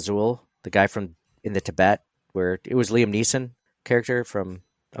 Ra's Azul, the guy from in the Tibet, where it was Liam Neeson character from.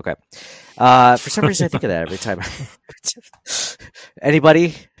 Okay, for some reason I think of that every time.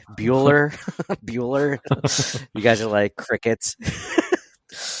 Anybody? Bueller? You guys are like crickets.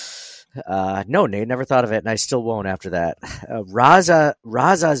 No, Nate, never thought of it, and I still won't after that. Rasul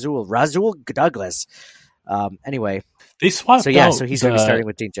Douglas. Anyway, they swapped. So so he's going to be starting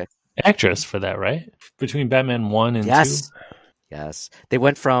with Dean Jackson. Actress for that, right? Between Batman 1 and 2? Yes. They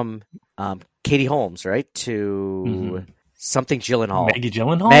went from Katie Holmes, right, to something Gyllenhaal. Maggie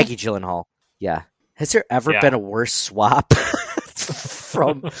Gyllenhaal? Maggie Gyllenhaal. Yeah. Has there ever been a worse swap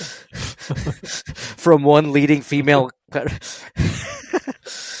from one leading female?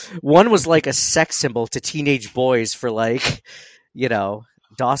 One was like a sex symbol to teenage boys for like,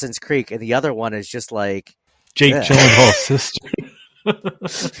 Dawson's Creek, and the other one is just like Jake Gyllenhaal's sister.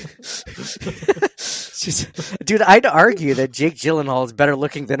 Dude, I'd argue that Jake Gyllenhaal is better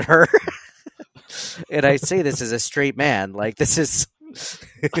looking than her. And I say this as a straight man. Like, this is...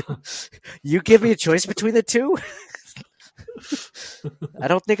 You give me a choice between the two? I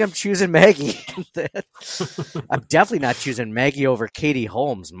don't think I'm choosing Maggie. I'm definitely not choosing Maggie over Katie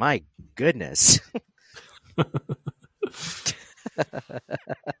Holmes. My goodness.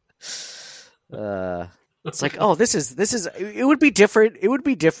 It's like, oh, this is. It would be different. It would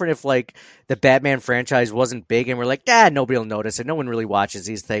be different if like the Batman franchise wasn't big and we're like, nobody will notice it. No one really watches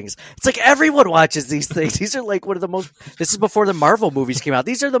these things. It's like everyone watches these things. These are like one of the most. This is before the Marvel movies came out.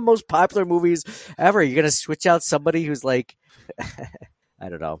 These are the most popular movies ever. You're gonna switch out somebody who's like, I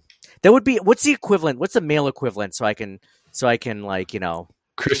don't know. That would be what's the equivalent? What's the male equivalent? So I can like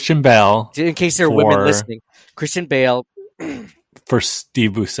Christian Bale. In case there are women listening, Christian Bale for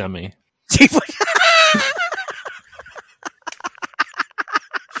Steve Buscemi.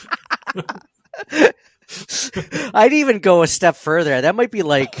 I'd even go a step further. That might be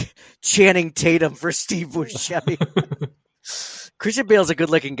like Channing Tatum for Steve Buscemi. Christian Bale's a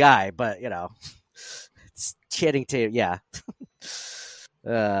good-looking guy, but it's Channing Tatum. Yeah.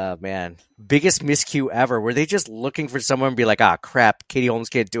 Man, biggest miscue ever. Were they just looking for someone and be like, crap, Katie Holmes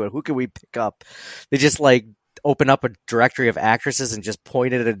can't do it. Who can we pick up? They just like open up a directory of actresses and just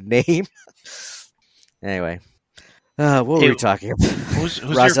point at a name. Anyway. What were we talking about?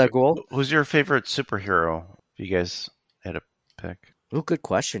 Who's your favorite superhero? If you guys had a pick. Oh, good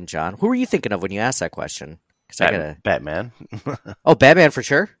question, John. Who were you thinking of when you asked that question? Batman. Oh, Batman for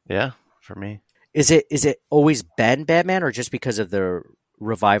sure? Yeah, for me. Is it always been Batman or just because of the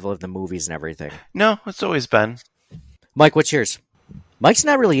revival of the movies and everything? No, it's always been. Mike, what's yours? Mike's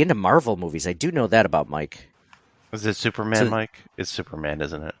not really into Marvel movies. I do know that about Mike. Is it Superman, Mike? It's Superman,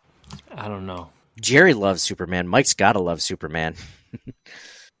 isn't it? I don't know. Jerry loves Superman. Mike's gotta love Superman.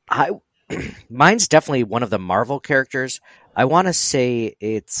 Mine's definitely one of the Marvel characters. I want to say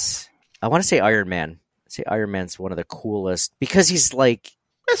Iron Man. I say Iron Man's one of the coolest because he's like.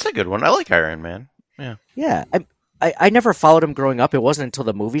 That's a good one. I like Iron Man. Yeah. Yeah. I never followed him growing up. It wasn't until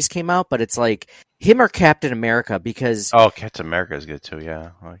the movies came out, but it's like him or Captain America because. Oh, Captain America is good too.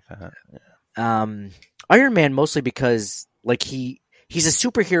 Yeah, I like that. Yeah. Iron Man mostly because like he's a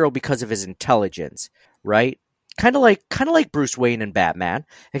superhero because of his intelligence, right? kind of like Bruce Wayne and Batman,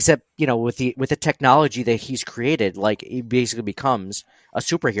 except with the technology that he's created, like he basically becomes a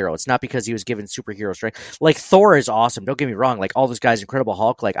superhero. It's not because he was given superhero strength. Like Thor is awesome. Don't get me wrong. Like all those guys, Incredible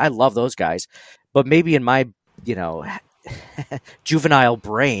Hulk. Like I love those guys, but maybe in my juvenile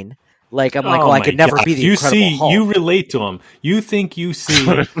brain, like I'm like, I could never be the Incredible Hulk. You relate to him. You think you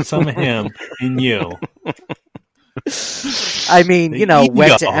see some of him in you. I mean,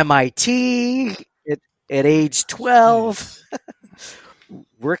 went to MIT at age 12,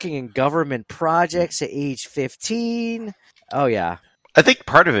 working in government projects at age 15. Oh yeah. I think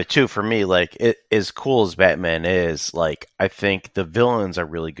part of it too, for me, like as cool as Batman is, like I think the villains are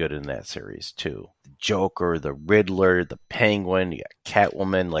really good in that series too. The Joker, the Riddler, the Penguin, you got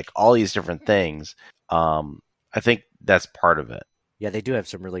Catwoman, like all these different things. I think that's part of it. Yeah, they do have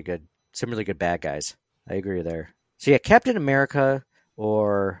some really good bad guys. I agree there. So yeah, Captain America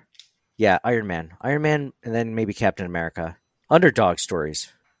or Iron Man, and then maybe Captain America. Underdog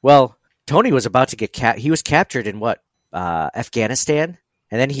stories. Well, Tony was about to get he was captured in Afghanistan,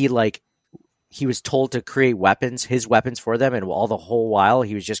 and then he was told to create his weapons for them, and all the whole while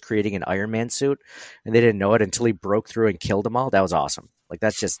he was just creating an Iron Man suit, and they didn't know it until he broke through and killed them all. That was awesome. Like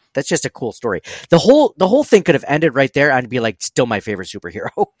that's just a cool story. The whole thing could have ended right there. I'd be like, still my favorite superhero.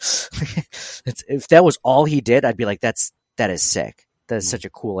 If that was all he did, I'd be like, that is sick. That is such a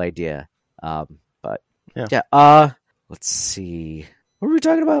cool idea. But yeah. Let's see. What were we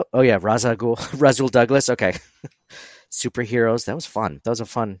talking about? Oh yeah, Rasul Douglas. Okay. Superheroes. That was fun. That was a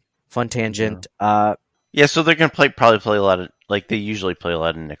fun tangent. Yeah, so they're gonna probably play a lot of, like they usually play a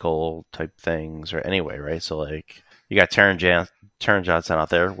lot of nickel type things, or anyway, right? So like you got Taron Johnson out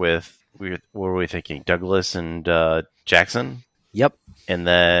there with, what were we thinking? Douglas and Jackson. Yep. And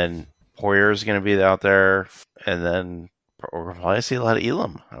then Poyer's gonna be out there, and then we'll probably see a lot of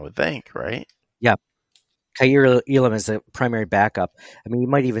Elam, I would think, right? Yeah. Khair Elam is the primary backup. I mean, you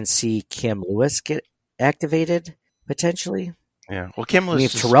might even see Cam Lewis get activated potentially. Yeah. Well, Cam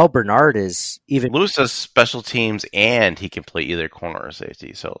Lewis. If Terrell Bernard is even. Lewis does special teams, and he can play either corner or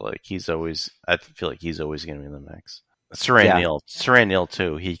safety. So, like, I feel like he's always going to be in the mix. Saran Neal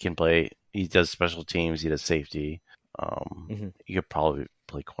too. He can play. He does special teams. He does safety. You could probably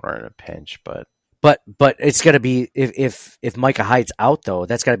play corner in a pinch, but it's going to be if Micah Hyde's out though.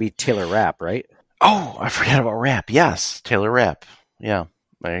 That's got to be Taylor Rapp, right? Oh, I forgot about Rapp. Yes, Taylor Rapp. Yeah,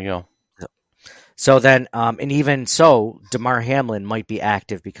 there you go. So then, and even so, DeMar Hamlin might be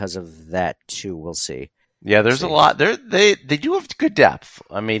active because of that too. We'll see. Yeah, there's a lot. They do have good depth.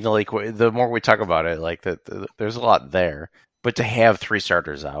 I mean, like the more we talk about it, like there's a lot there. But to have 3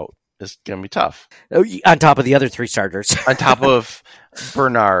 starters out is gonna be tough. On top of the other 3 starters, on top of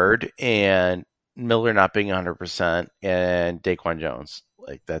Bernard and Miller not being 100%, and Daquan Jones,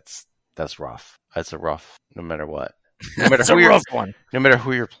 like that's rough. That's a rough, no matter what. No matter who rough one. No matter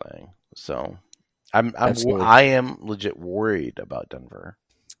who you're playing. So I am legit worried about Denver.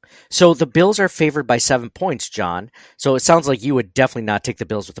 So the Bills are favored by 7 points, John. So it sounds like you would definitely not take the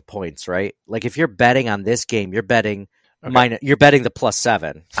Bills with the points, right? Like if you're betting on this game, you're betting you're betting the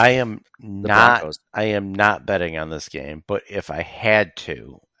 +7. I am not betting on this game, but if I had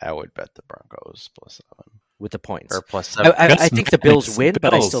to, I would bet the Broncos +7 with the points or +7. I think the Bills win,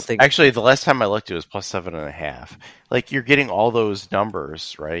 but I still think actually the last time I looked, it was +7.5. Like you're getting all those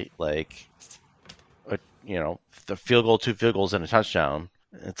numbers, right? Like, the field goal, 2 field goals, and a touchdown.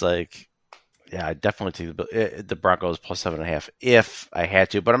 It's like, yeah, I definitely take the Broncos +7.5 if I had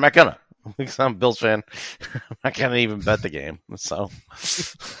to, but I'm not gonna. Because I'm a Bills fan, I'm not gonna even bet the game. So,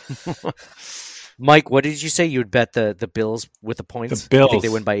 Mike, what did you say? You would bet the Bills with the points? The Bills. You think they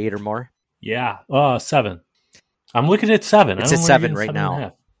win by 8 or more? Yeah, 7. I'm looking at 7. It's at 7 right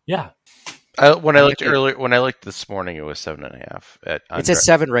now. Yeah. When I looked this morning, it was 7.5. It's at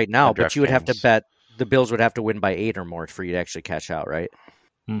 7 right now, but you would have to bet the Bills would have to win by 8 or more for you to actually cash out, right?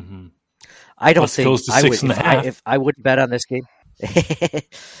 Mm-hmm. I don't think I would. If I wouldn't bet on this game.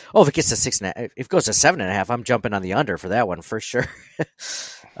 If it gets to 6.5, if it goes to 7.5, I'm jumping on the under for that one for sure.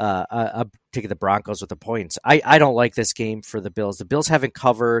 I'm taking the Broncos with the points. I don't like this game for the Bills. The Bills haven't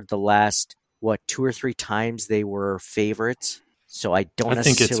covered the last 2 or 3 times they were favorites, so I don't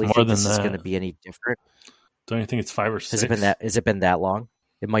necessarily think this is going to be any different. Don't you think it's 5 or 6? Has it been that long?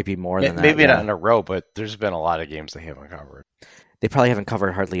 It might be more than that. Maybe not in a row, but there's been a lot of games they haven't covered. They probably haven't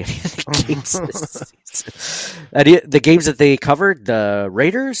covered hardly any of the games this season. The games that they covered, the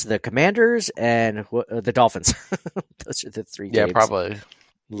Raiders, the Commanders, and the Dolphins. Those are the 3 games. Yeah, probably.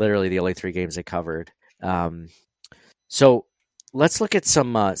 Literally the only 3 games they covered. So let's look at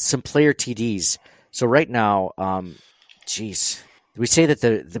some player TDs. So right now, we say that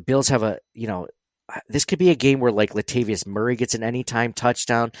the Bills have this could be a game where like Latavius Murray gets an anytime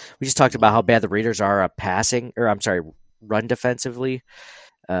touchdown. We just talked about how bad the Raiders are at run defensively.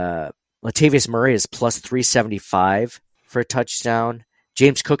 Latavius Murray is plus 375 for a touchdown.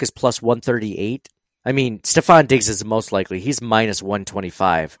 James Cook is plus 138. I mean, Stephon Diggs is the most likely. He's minus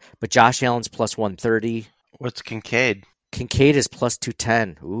 125. But Josh Allen's plus 130. What's Kincaid? Kincaid is plus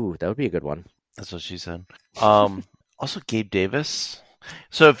 210. Ooh, that would be a good one. That's what she said. Also, Gabe Davis.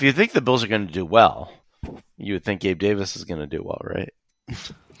 So if you think the Bills are going to do well, you would think Gabe Davis is going to do well, right?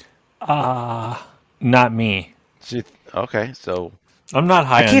 Not me. Okay, so I'm not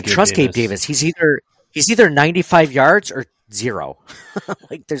high. I can't trust Gabe Davis. He's either 95 yards or 0.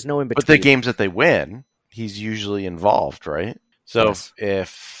 Like there's no in between. But the games that they win, he's usually involved, right? So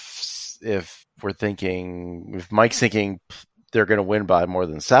yes. if we're thinking, if Mike's thinking they're going to win by more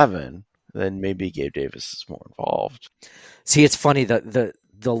than 7, then maybe Gabe Davis is more involved. See, it's funny, the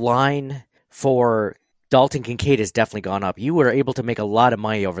line for Dalton Kincaid has definitely gone up. You were able to make a lot of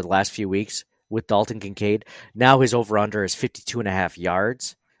money over the last few weeks with Dalton Kincaid. Now his over-under is 52.5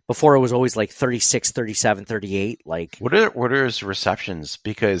 yards. Before it was always like 36, 37, 38. Like What are his receptions?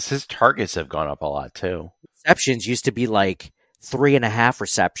 Because his targets have gone up a lot too. receptions used to be like 3.5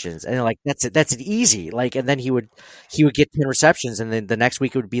 receptions, and like that's an easy. Like, and then he would get 10 receptions, and then the next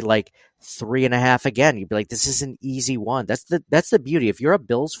week it would be like 3.5 again. You'd be like, this is an easy one. That's the beauty. If you're a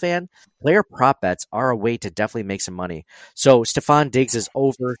Bills fan, player prop bets are a way to definitely make some money. So Stephon Diggs is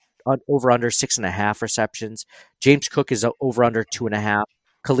over under 6.5 receptions. James Cook is over under 2.5.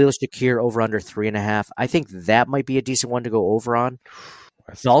 Khalil Shakir over under 3.5. I think that might be a decent one to go over on.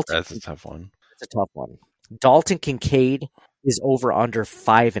 That's a tough one. It's a tough one. Dalton Kincaid is over under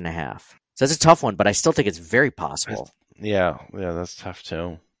 5.5. So that's a tough one, but I still think it's very possible. Yeah, that's tough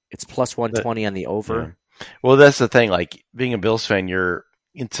too. It's plus 120 on the over. Yeah. Well, that's the thing. Like being a Bills fan, you're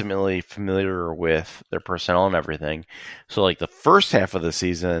intimately familiar with their personnel and everything. So like the first half of the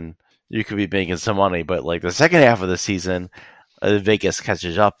season, you could be making some money, but like the second half of the season, Vegas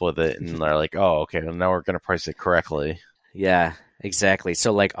catches up with it, and they're like, "Oh, okay, well, now we're going to price it correctly." Yeah, exactly.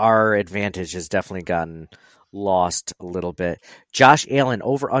 So like our advantage has definitely gotten lost a little bit. Josh Allen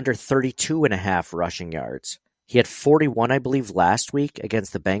over under 32.5 rushing yards. He had 41, I believe, last week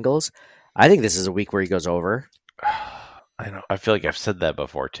against the Bengals. I think this is a week where he goes over. I know. I feel like I've said that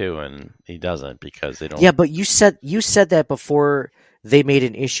before too, and he doesn't because they don't. Yeah, but you said that before they made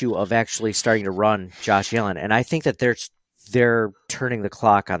an issue of actually starting to run Josh Allen, and I think that they're turning the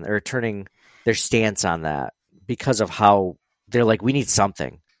clock on, or turning their stance on that because of how they're like, we need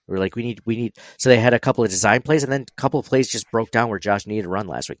something. We're like, we need. So they had a couple of design plays, and then a couple of plays just broke down where Josh needed to run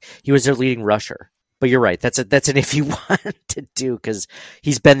last week. He was their leading rusher. But you're right. That's an if you want to do, because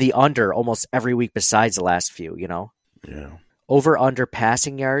he's been the under almost every week besides the last few, you know? Yeah. Over under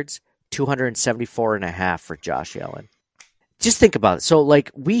passing yards, 274.5 for Josh Allen. Just think about it. So,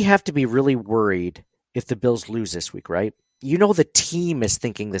 like, we have to be really worried if the Bills lose this week, right? You know, the team is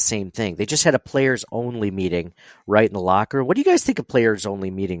thinking the same thing. They just had a players only meeting right in the locker room. What do you guys think of players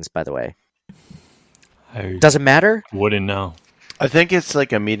only meetings, by the way? Doesn't matter? Wouldn't know. I think it's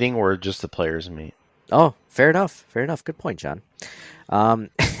like a meeting where just the players meet. Oh, fair enough. Fair enough. Good point, John. I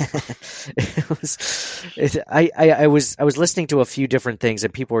was listening to a few different things,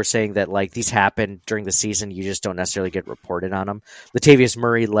 and people were saying that like these happen during the season. You just don't necessarily get reported on them. Latavius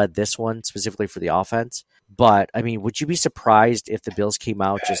Murray led this one specifically for the offense. But I mean, would you be surprised if the Bills came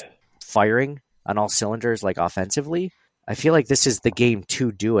out just firing on all cylinders, like offensively? I feel like this is the game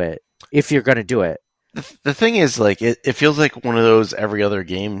to do it if you're going to do it. The thing is, like, it feels like one of those every other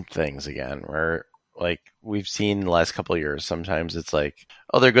game things again, where like we've seen in the last couple of years. Sometimes it's like,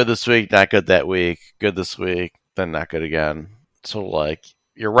 oh, they're good this week, not good that week, good this week, then not good again. So like,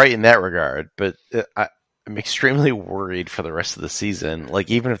 you're right in that regard, but I'm extremely worried for the rest of the season.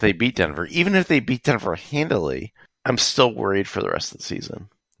 Like, even if they beat Denver handily, I'm still worried for the rest of the season.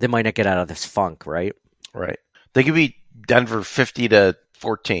 They might not get out of this funk, right? Right. They could beat Denver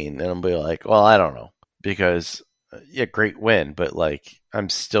 50-14, and I'll be like, well, I don't know, because yeah, great win, but like, I'm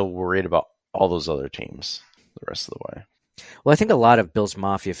still worried about all those other teams the rest of the way. Well, I think a lot of Bills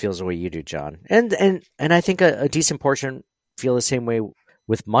Mafia feels the way you do, John, and I think a decent portion feel the same way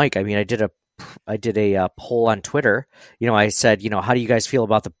with Mike. I mean, I did a poll on Twitter. You know, I said, you know, how do you guys feel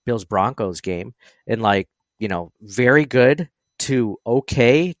about the Bills Broncos game? And like, you know, very good to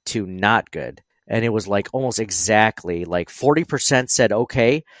okay to not good. And it was like almost exactly like 40% said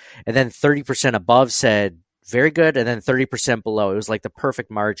okay, and then 30% above said very good, and then 30% below. It was like the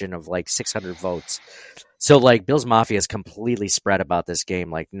perfect margin of like 600 votes. So like Bills Mafia is completely spread about this game,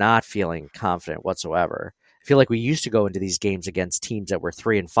 like not feeling confident whatsoever. I feel like we used to go into these games against teams that were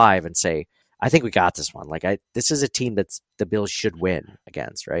 3-5 and say, I think we got this one. Like this is a team that's the Bills should win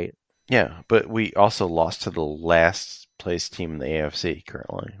against, right? Yeah, but we also lost to the last place team in the AFC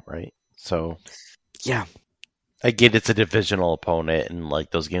currently, right? So yeah, I get it's a divisional opponent and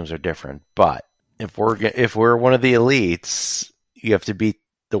like those games are different, but if we're one of the elites, you have to beat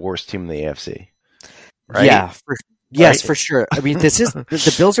the worst team in the AFC, right? Yeah, yes, for sure. I mean, this is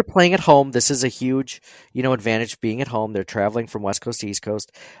the Bills are playing at home. This is a huge, advantage being at home. They're traveling from West Coast to East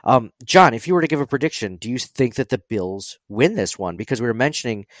Coast. John, if you were to give a prediction, do you think that the Bills win this one? Because we were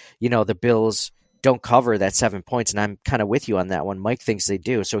mentioning, the Bills don't cover that 7 points, and I'm kind of with you on that one. Mike thinks they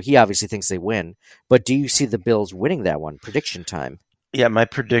do, so he obviously thinks they win. But do you see the Bills winning that one? Prediction time. Yeah, my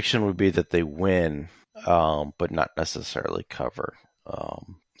prediction would be that they win, but not necessarily cover.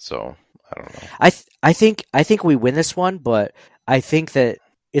 So I don't know. I think we win this one, but I think that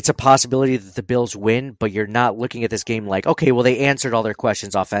it's a possibility that the Bills win, but you're not looking at this game like, okay, well, they answered all their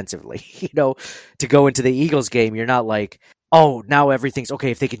questions offensively. To go into the Eagles game, you're not like, oh, now everything's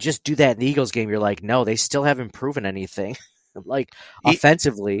okay. If they can just do that in the Eagles game, you're like, no, they still haven't proven anything. Like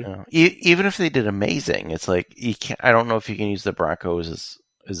offensively, even if they did amazing, it's like you can't. I don't know if you can use the Broncos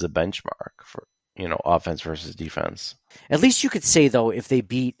as a benchmark for offense versus defense. At least you could say, though, if they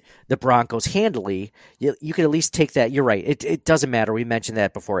beat the Broncos handily, you could at least take that. You're right. It doesn't matter. We mentioned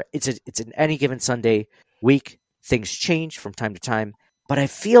that before. It's an any given Sunday week. Things change from time to time. But I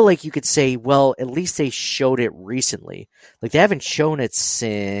feel like you could say, well, at least they showed it recently. Like, they haven't shown it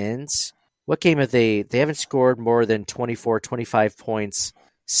since... What game have they... They haven't scored more than 24, 25 points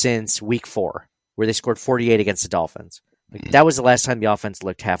since week 4, where they scored 48 against the Dolphins. Like, that was the last time the offense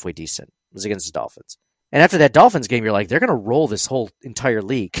looked halfway decent. It was against the Dolphins. And after that Dolphins game, you're like, they're going to roll this whole entire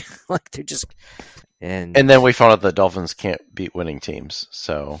league. Like, they're just... And then we found out the Dolphins can't beat winning teams.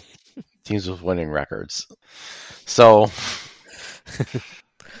 So, teams with winning records. So...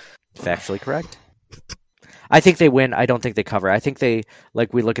 Factually correct. I think they win. I don't think they cover. I think they,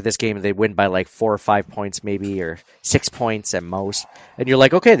 we look at this game and they win by 4 or 5 points maybe, or 6 points at most. And you're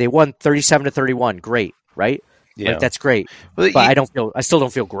like, okay, they won 37-31. Great, right? Yeah. That's great. But I still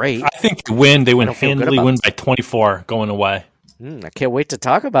don't feel great. I think they win. They win handily, win by 24 going away. I can't wait to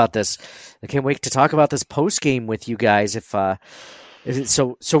talk about this. I can't wait to talk about this post game with you guys.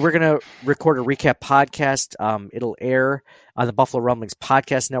 So we're going to record a recap podcast. It'll air on the Buffalo Rumblings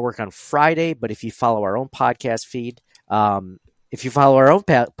Podcast Network on Friday. But if you follow our own podcast feed,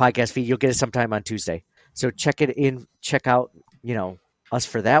 you'll get it sometime on Tuesday. So check out, us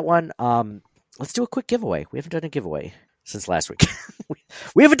for that one. Let's do a quick giveaway. We haven't done a giveaway since last week.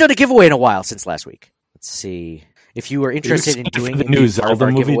 We haven't done a giveaway in a while since last week. Let's see. If you are interested in doing the new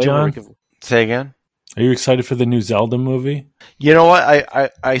Zelda movie, John? Say again? Are you excited for the new Zelda movie? You know what?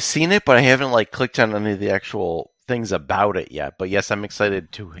 I seen it, but I haven't clicked on any of the actual things about it yet. But yes, I'm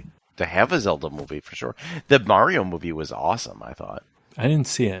excited to have a Zelda movie for sure. The Mario movie was awesome, I thought. I didn't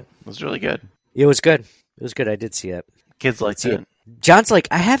see it. It was really good. It was good. It was good. I did see it. Kids liked it. John's like,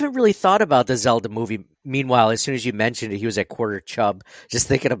 I haven't really thought about the Zelda movie. Meanwhile, as soon as you mentioned it, he was at quarter chub, just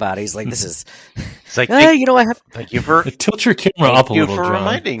thinking about it. He's like, this is... It's like, I have... Thank you for... Tilt your camera up a little, Thank you for John.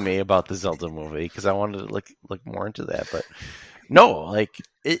 reminding me about the Zelda movie, because I wanted to look more into that. But no,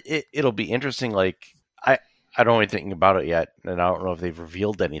 it'll be interesting. I don't know anything about it yet, and I don't know if they've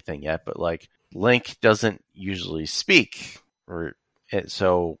revealed anything yet, but Link doesn't usually speak.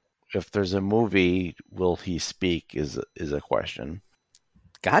 So if there's a movie, will he speak is a question.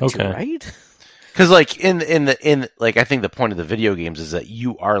 Got Okay. to, right? Because I think the point of the video games is that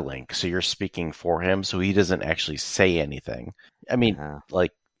you are Link, so you're speaking for him, so he doesn't actually say anything. I mean,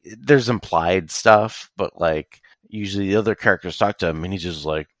 there's implied stuff, but usually the other characters talk to him, and he's just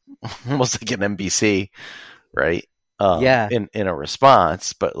almost like an NPC, right? In a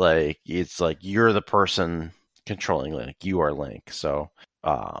response, but it's you're the person controlling Link. You are Link, so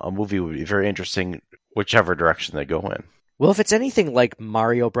a movie would be very interesting, whichever direction they go in. Well, if it's anything like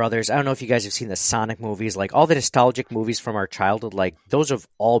Mario Brothers, I don't know if you guys have seen the Sonic movies, all the nostalgic movies from our childhood, those have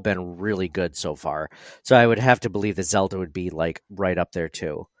all been really good so far. So I would have to believe that Zelda would be right up there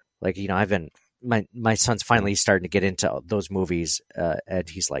too. I've been my son's finally starting to get into those movies, and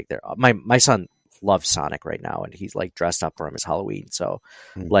he's there. My son loves Sonic right now, and he's dressed up for him as Halloween. So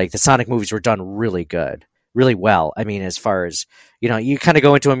the Sonic movies were done really good. Really well. I mean, as far as, you kind of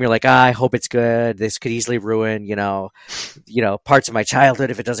go into them, you're like, I hope it's good. This could easily ruin, parts of my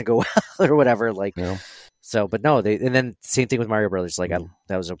childhood if it doesn't go well or whatever. So, but no, and then same thing with Mario Brothers. That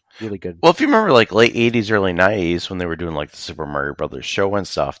was a really good. Well, if you remember, late 80s, early 90s, when they were doing the Super Mario Brothers show and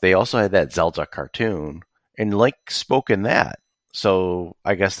stuff, they also had that Zelda cartoon, and Link spoke in that. So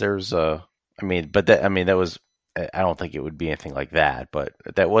I guess there's that was I don't think it would be anything like that, but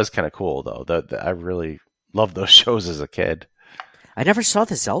that was kind of cool though. I really loved those shows as a kid. I never saw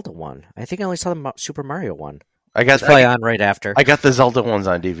the Zelda one. I think I only saw the Super Mario one. It's probably on right after. I got the Zelda ones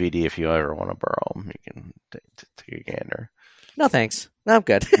on DVD. If you ever want to borrow them, you can take a gander. No, thanks. No, I'm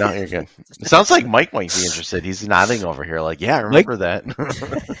good. No, you're good. It sounds like Mike might be interested. He's nodding over here, like, yeah, I remember that.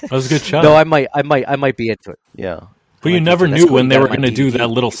 That was a good show. No, I might be into it. Yeah, but you never knew when they were going to do that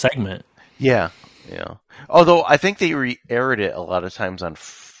little segment. Yeah. Although I think they re-aired it a lot of times on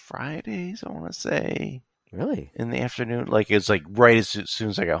Fridays. I want to say, really, in the afternoon. Like it's like right as soon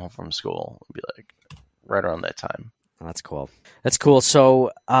as I got home from school, it'd be like right around that time. Oh, that's cool. That's cool.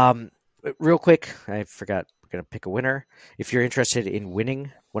 So, real quick, I forgot. Going to pick a winner. If you're interested in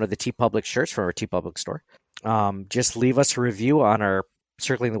winning one of the TeePublic shirts from our TeePublic store, just leave us a review on our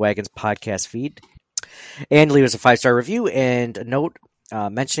Circling the Wagons podcast feed and leave us a 5-star review and a note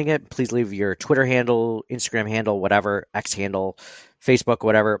mentioning it. Please leave your Twitter handle, Instagram handle, whatever, X handle, Facebook,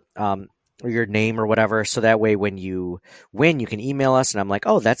 whatever, or your name or whatever. So that way when you win, you can email us and I'm like,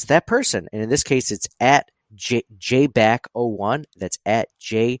 oh, that's that person. And in this case, it's at JBack01. That's at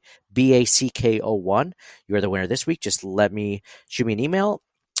JBack01. You are the winner this week. Just shoot me an email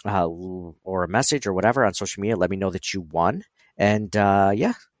or a message or whatever on social media. Let me know that you won. And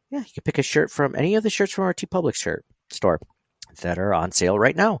you can pick a shirt from any of the shirts from our TeePublic shirt store that are on sale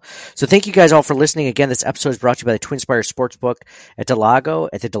right now. So thank you guys all for listening. Again, this episode is brought to you by the Twin Spires Sportsbook at the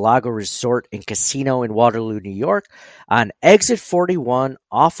Delago Resort and Casino in Waterloo, New York, on exit 41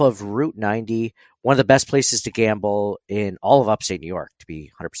 off of Route 90. One of the best places to gamble in all of upstate New York, to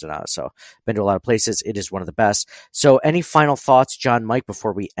be 100% honest. So been to a lot of places. It is one of the best. So any final thoughts, John, Mike,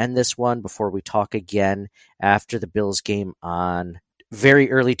 before we end this one, before we talk again after the Bills game on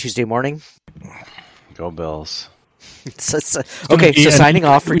very early Tuesday morning? Go Bills. Okay, so signing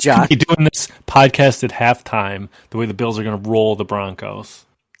off for John. We're doing this podcast at halftime, the way the Bills are going to roll the Broncos.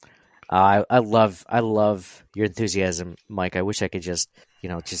 I love your enthusiasm, Mike. I wish I could just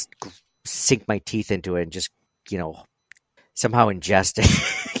sink my teeth into it and just, somehow ingest it.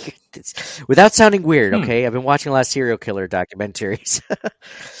 Without sounding weird, okay? I've been watching a lot of serial killer documentaries.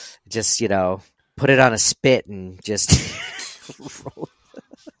 Just, put it on a spit and just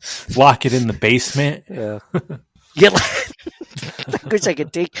lock it in the basement. Yeah. I wish I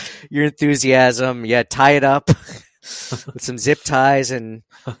could take your enthusiasm, tie it up with some zip ties and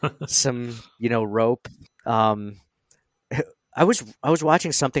some, rope. I was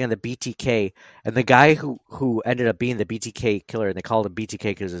watching something on the BTK, and the guy who ended up being the BTK killer, and they called him BTK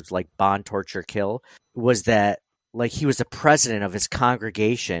because it's like bond, torture, kill, was that like he was the president of his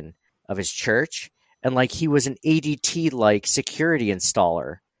congregation of his church, and like he was an ADT like security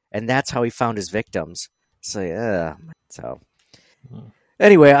installer, and that's how he found his victims. So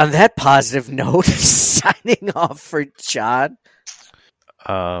anyway, on that positive note, signing off for John.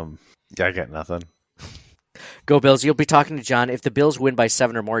 I got nothing. Go Bills. You'll be talking to John. If the Bills win by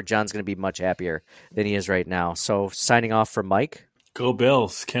 7 or more, John's going to be much happier than he is right now. So signing off for Mike. Go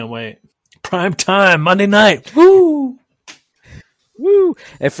Bills. Can't wait. Prime time, Monday night. Woo! Woo!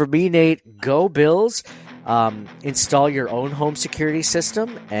 And for me, Nate, go Bills. Install your own home security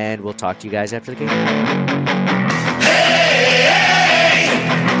system, and we'll talk to you guys after the game.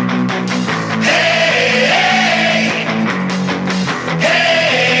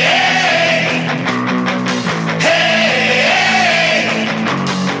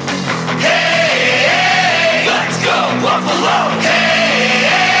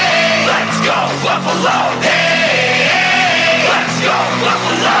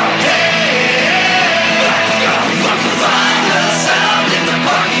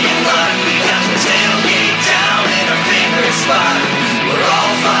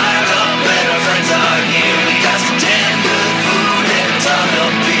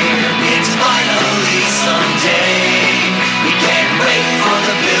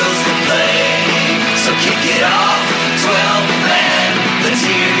 Let's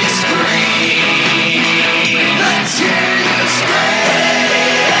hear you scream.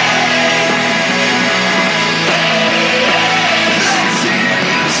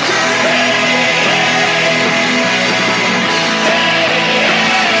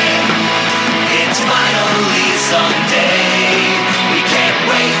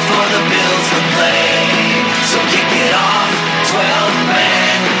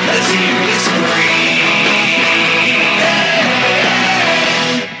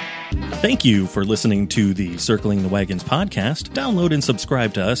 Thank you for listening to the Circling the Wagons podcast. Download and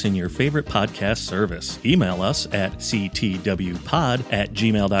subscribe to us in your favorite podcast service. Email us at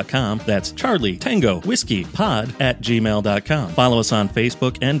ctwpod@gmail.com. That's Charlie Tango Whiskey Pod@gmail.com. Follow us on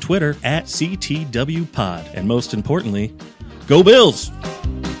Facebook and Twitter at CTWPod. And most importantly, go Bills!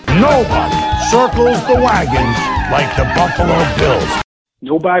 Nobody circles the wagons like the Buffalo Bills.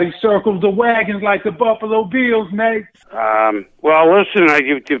 Nobody circles the wagons like the Buffalo Bills, Nate. Well, listen,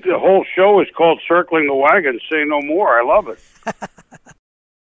 the whole show is called Circling the Wagons. Say no more. I love it.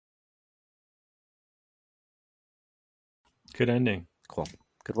 Good ending. Cool.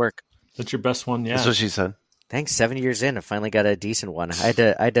 Good work. That's your best one, yeah. That's what she said. Thanks. 7 years in, I finally got a decent one. I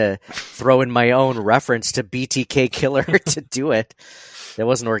had to throw in my own reference to BTK Killer to do it. That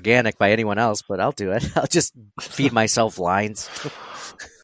wasn't organic by anyone else, but I'll do it. I'll just feed myself lines.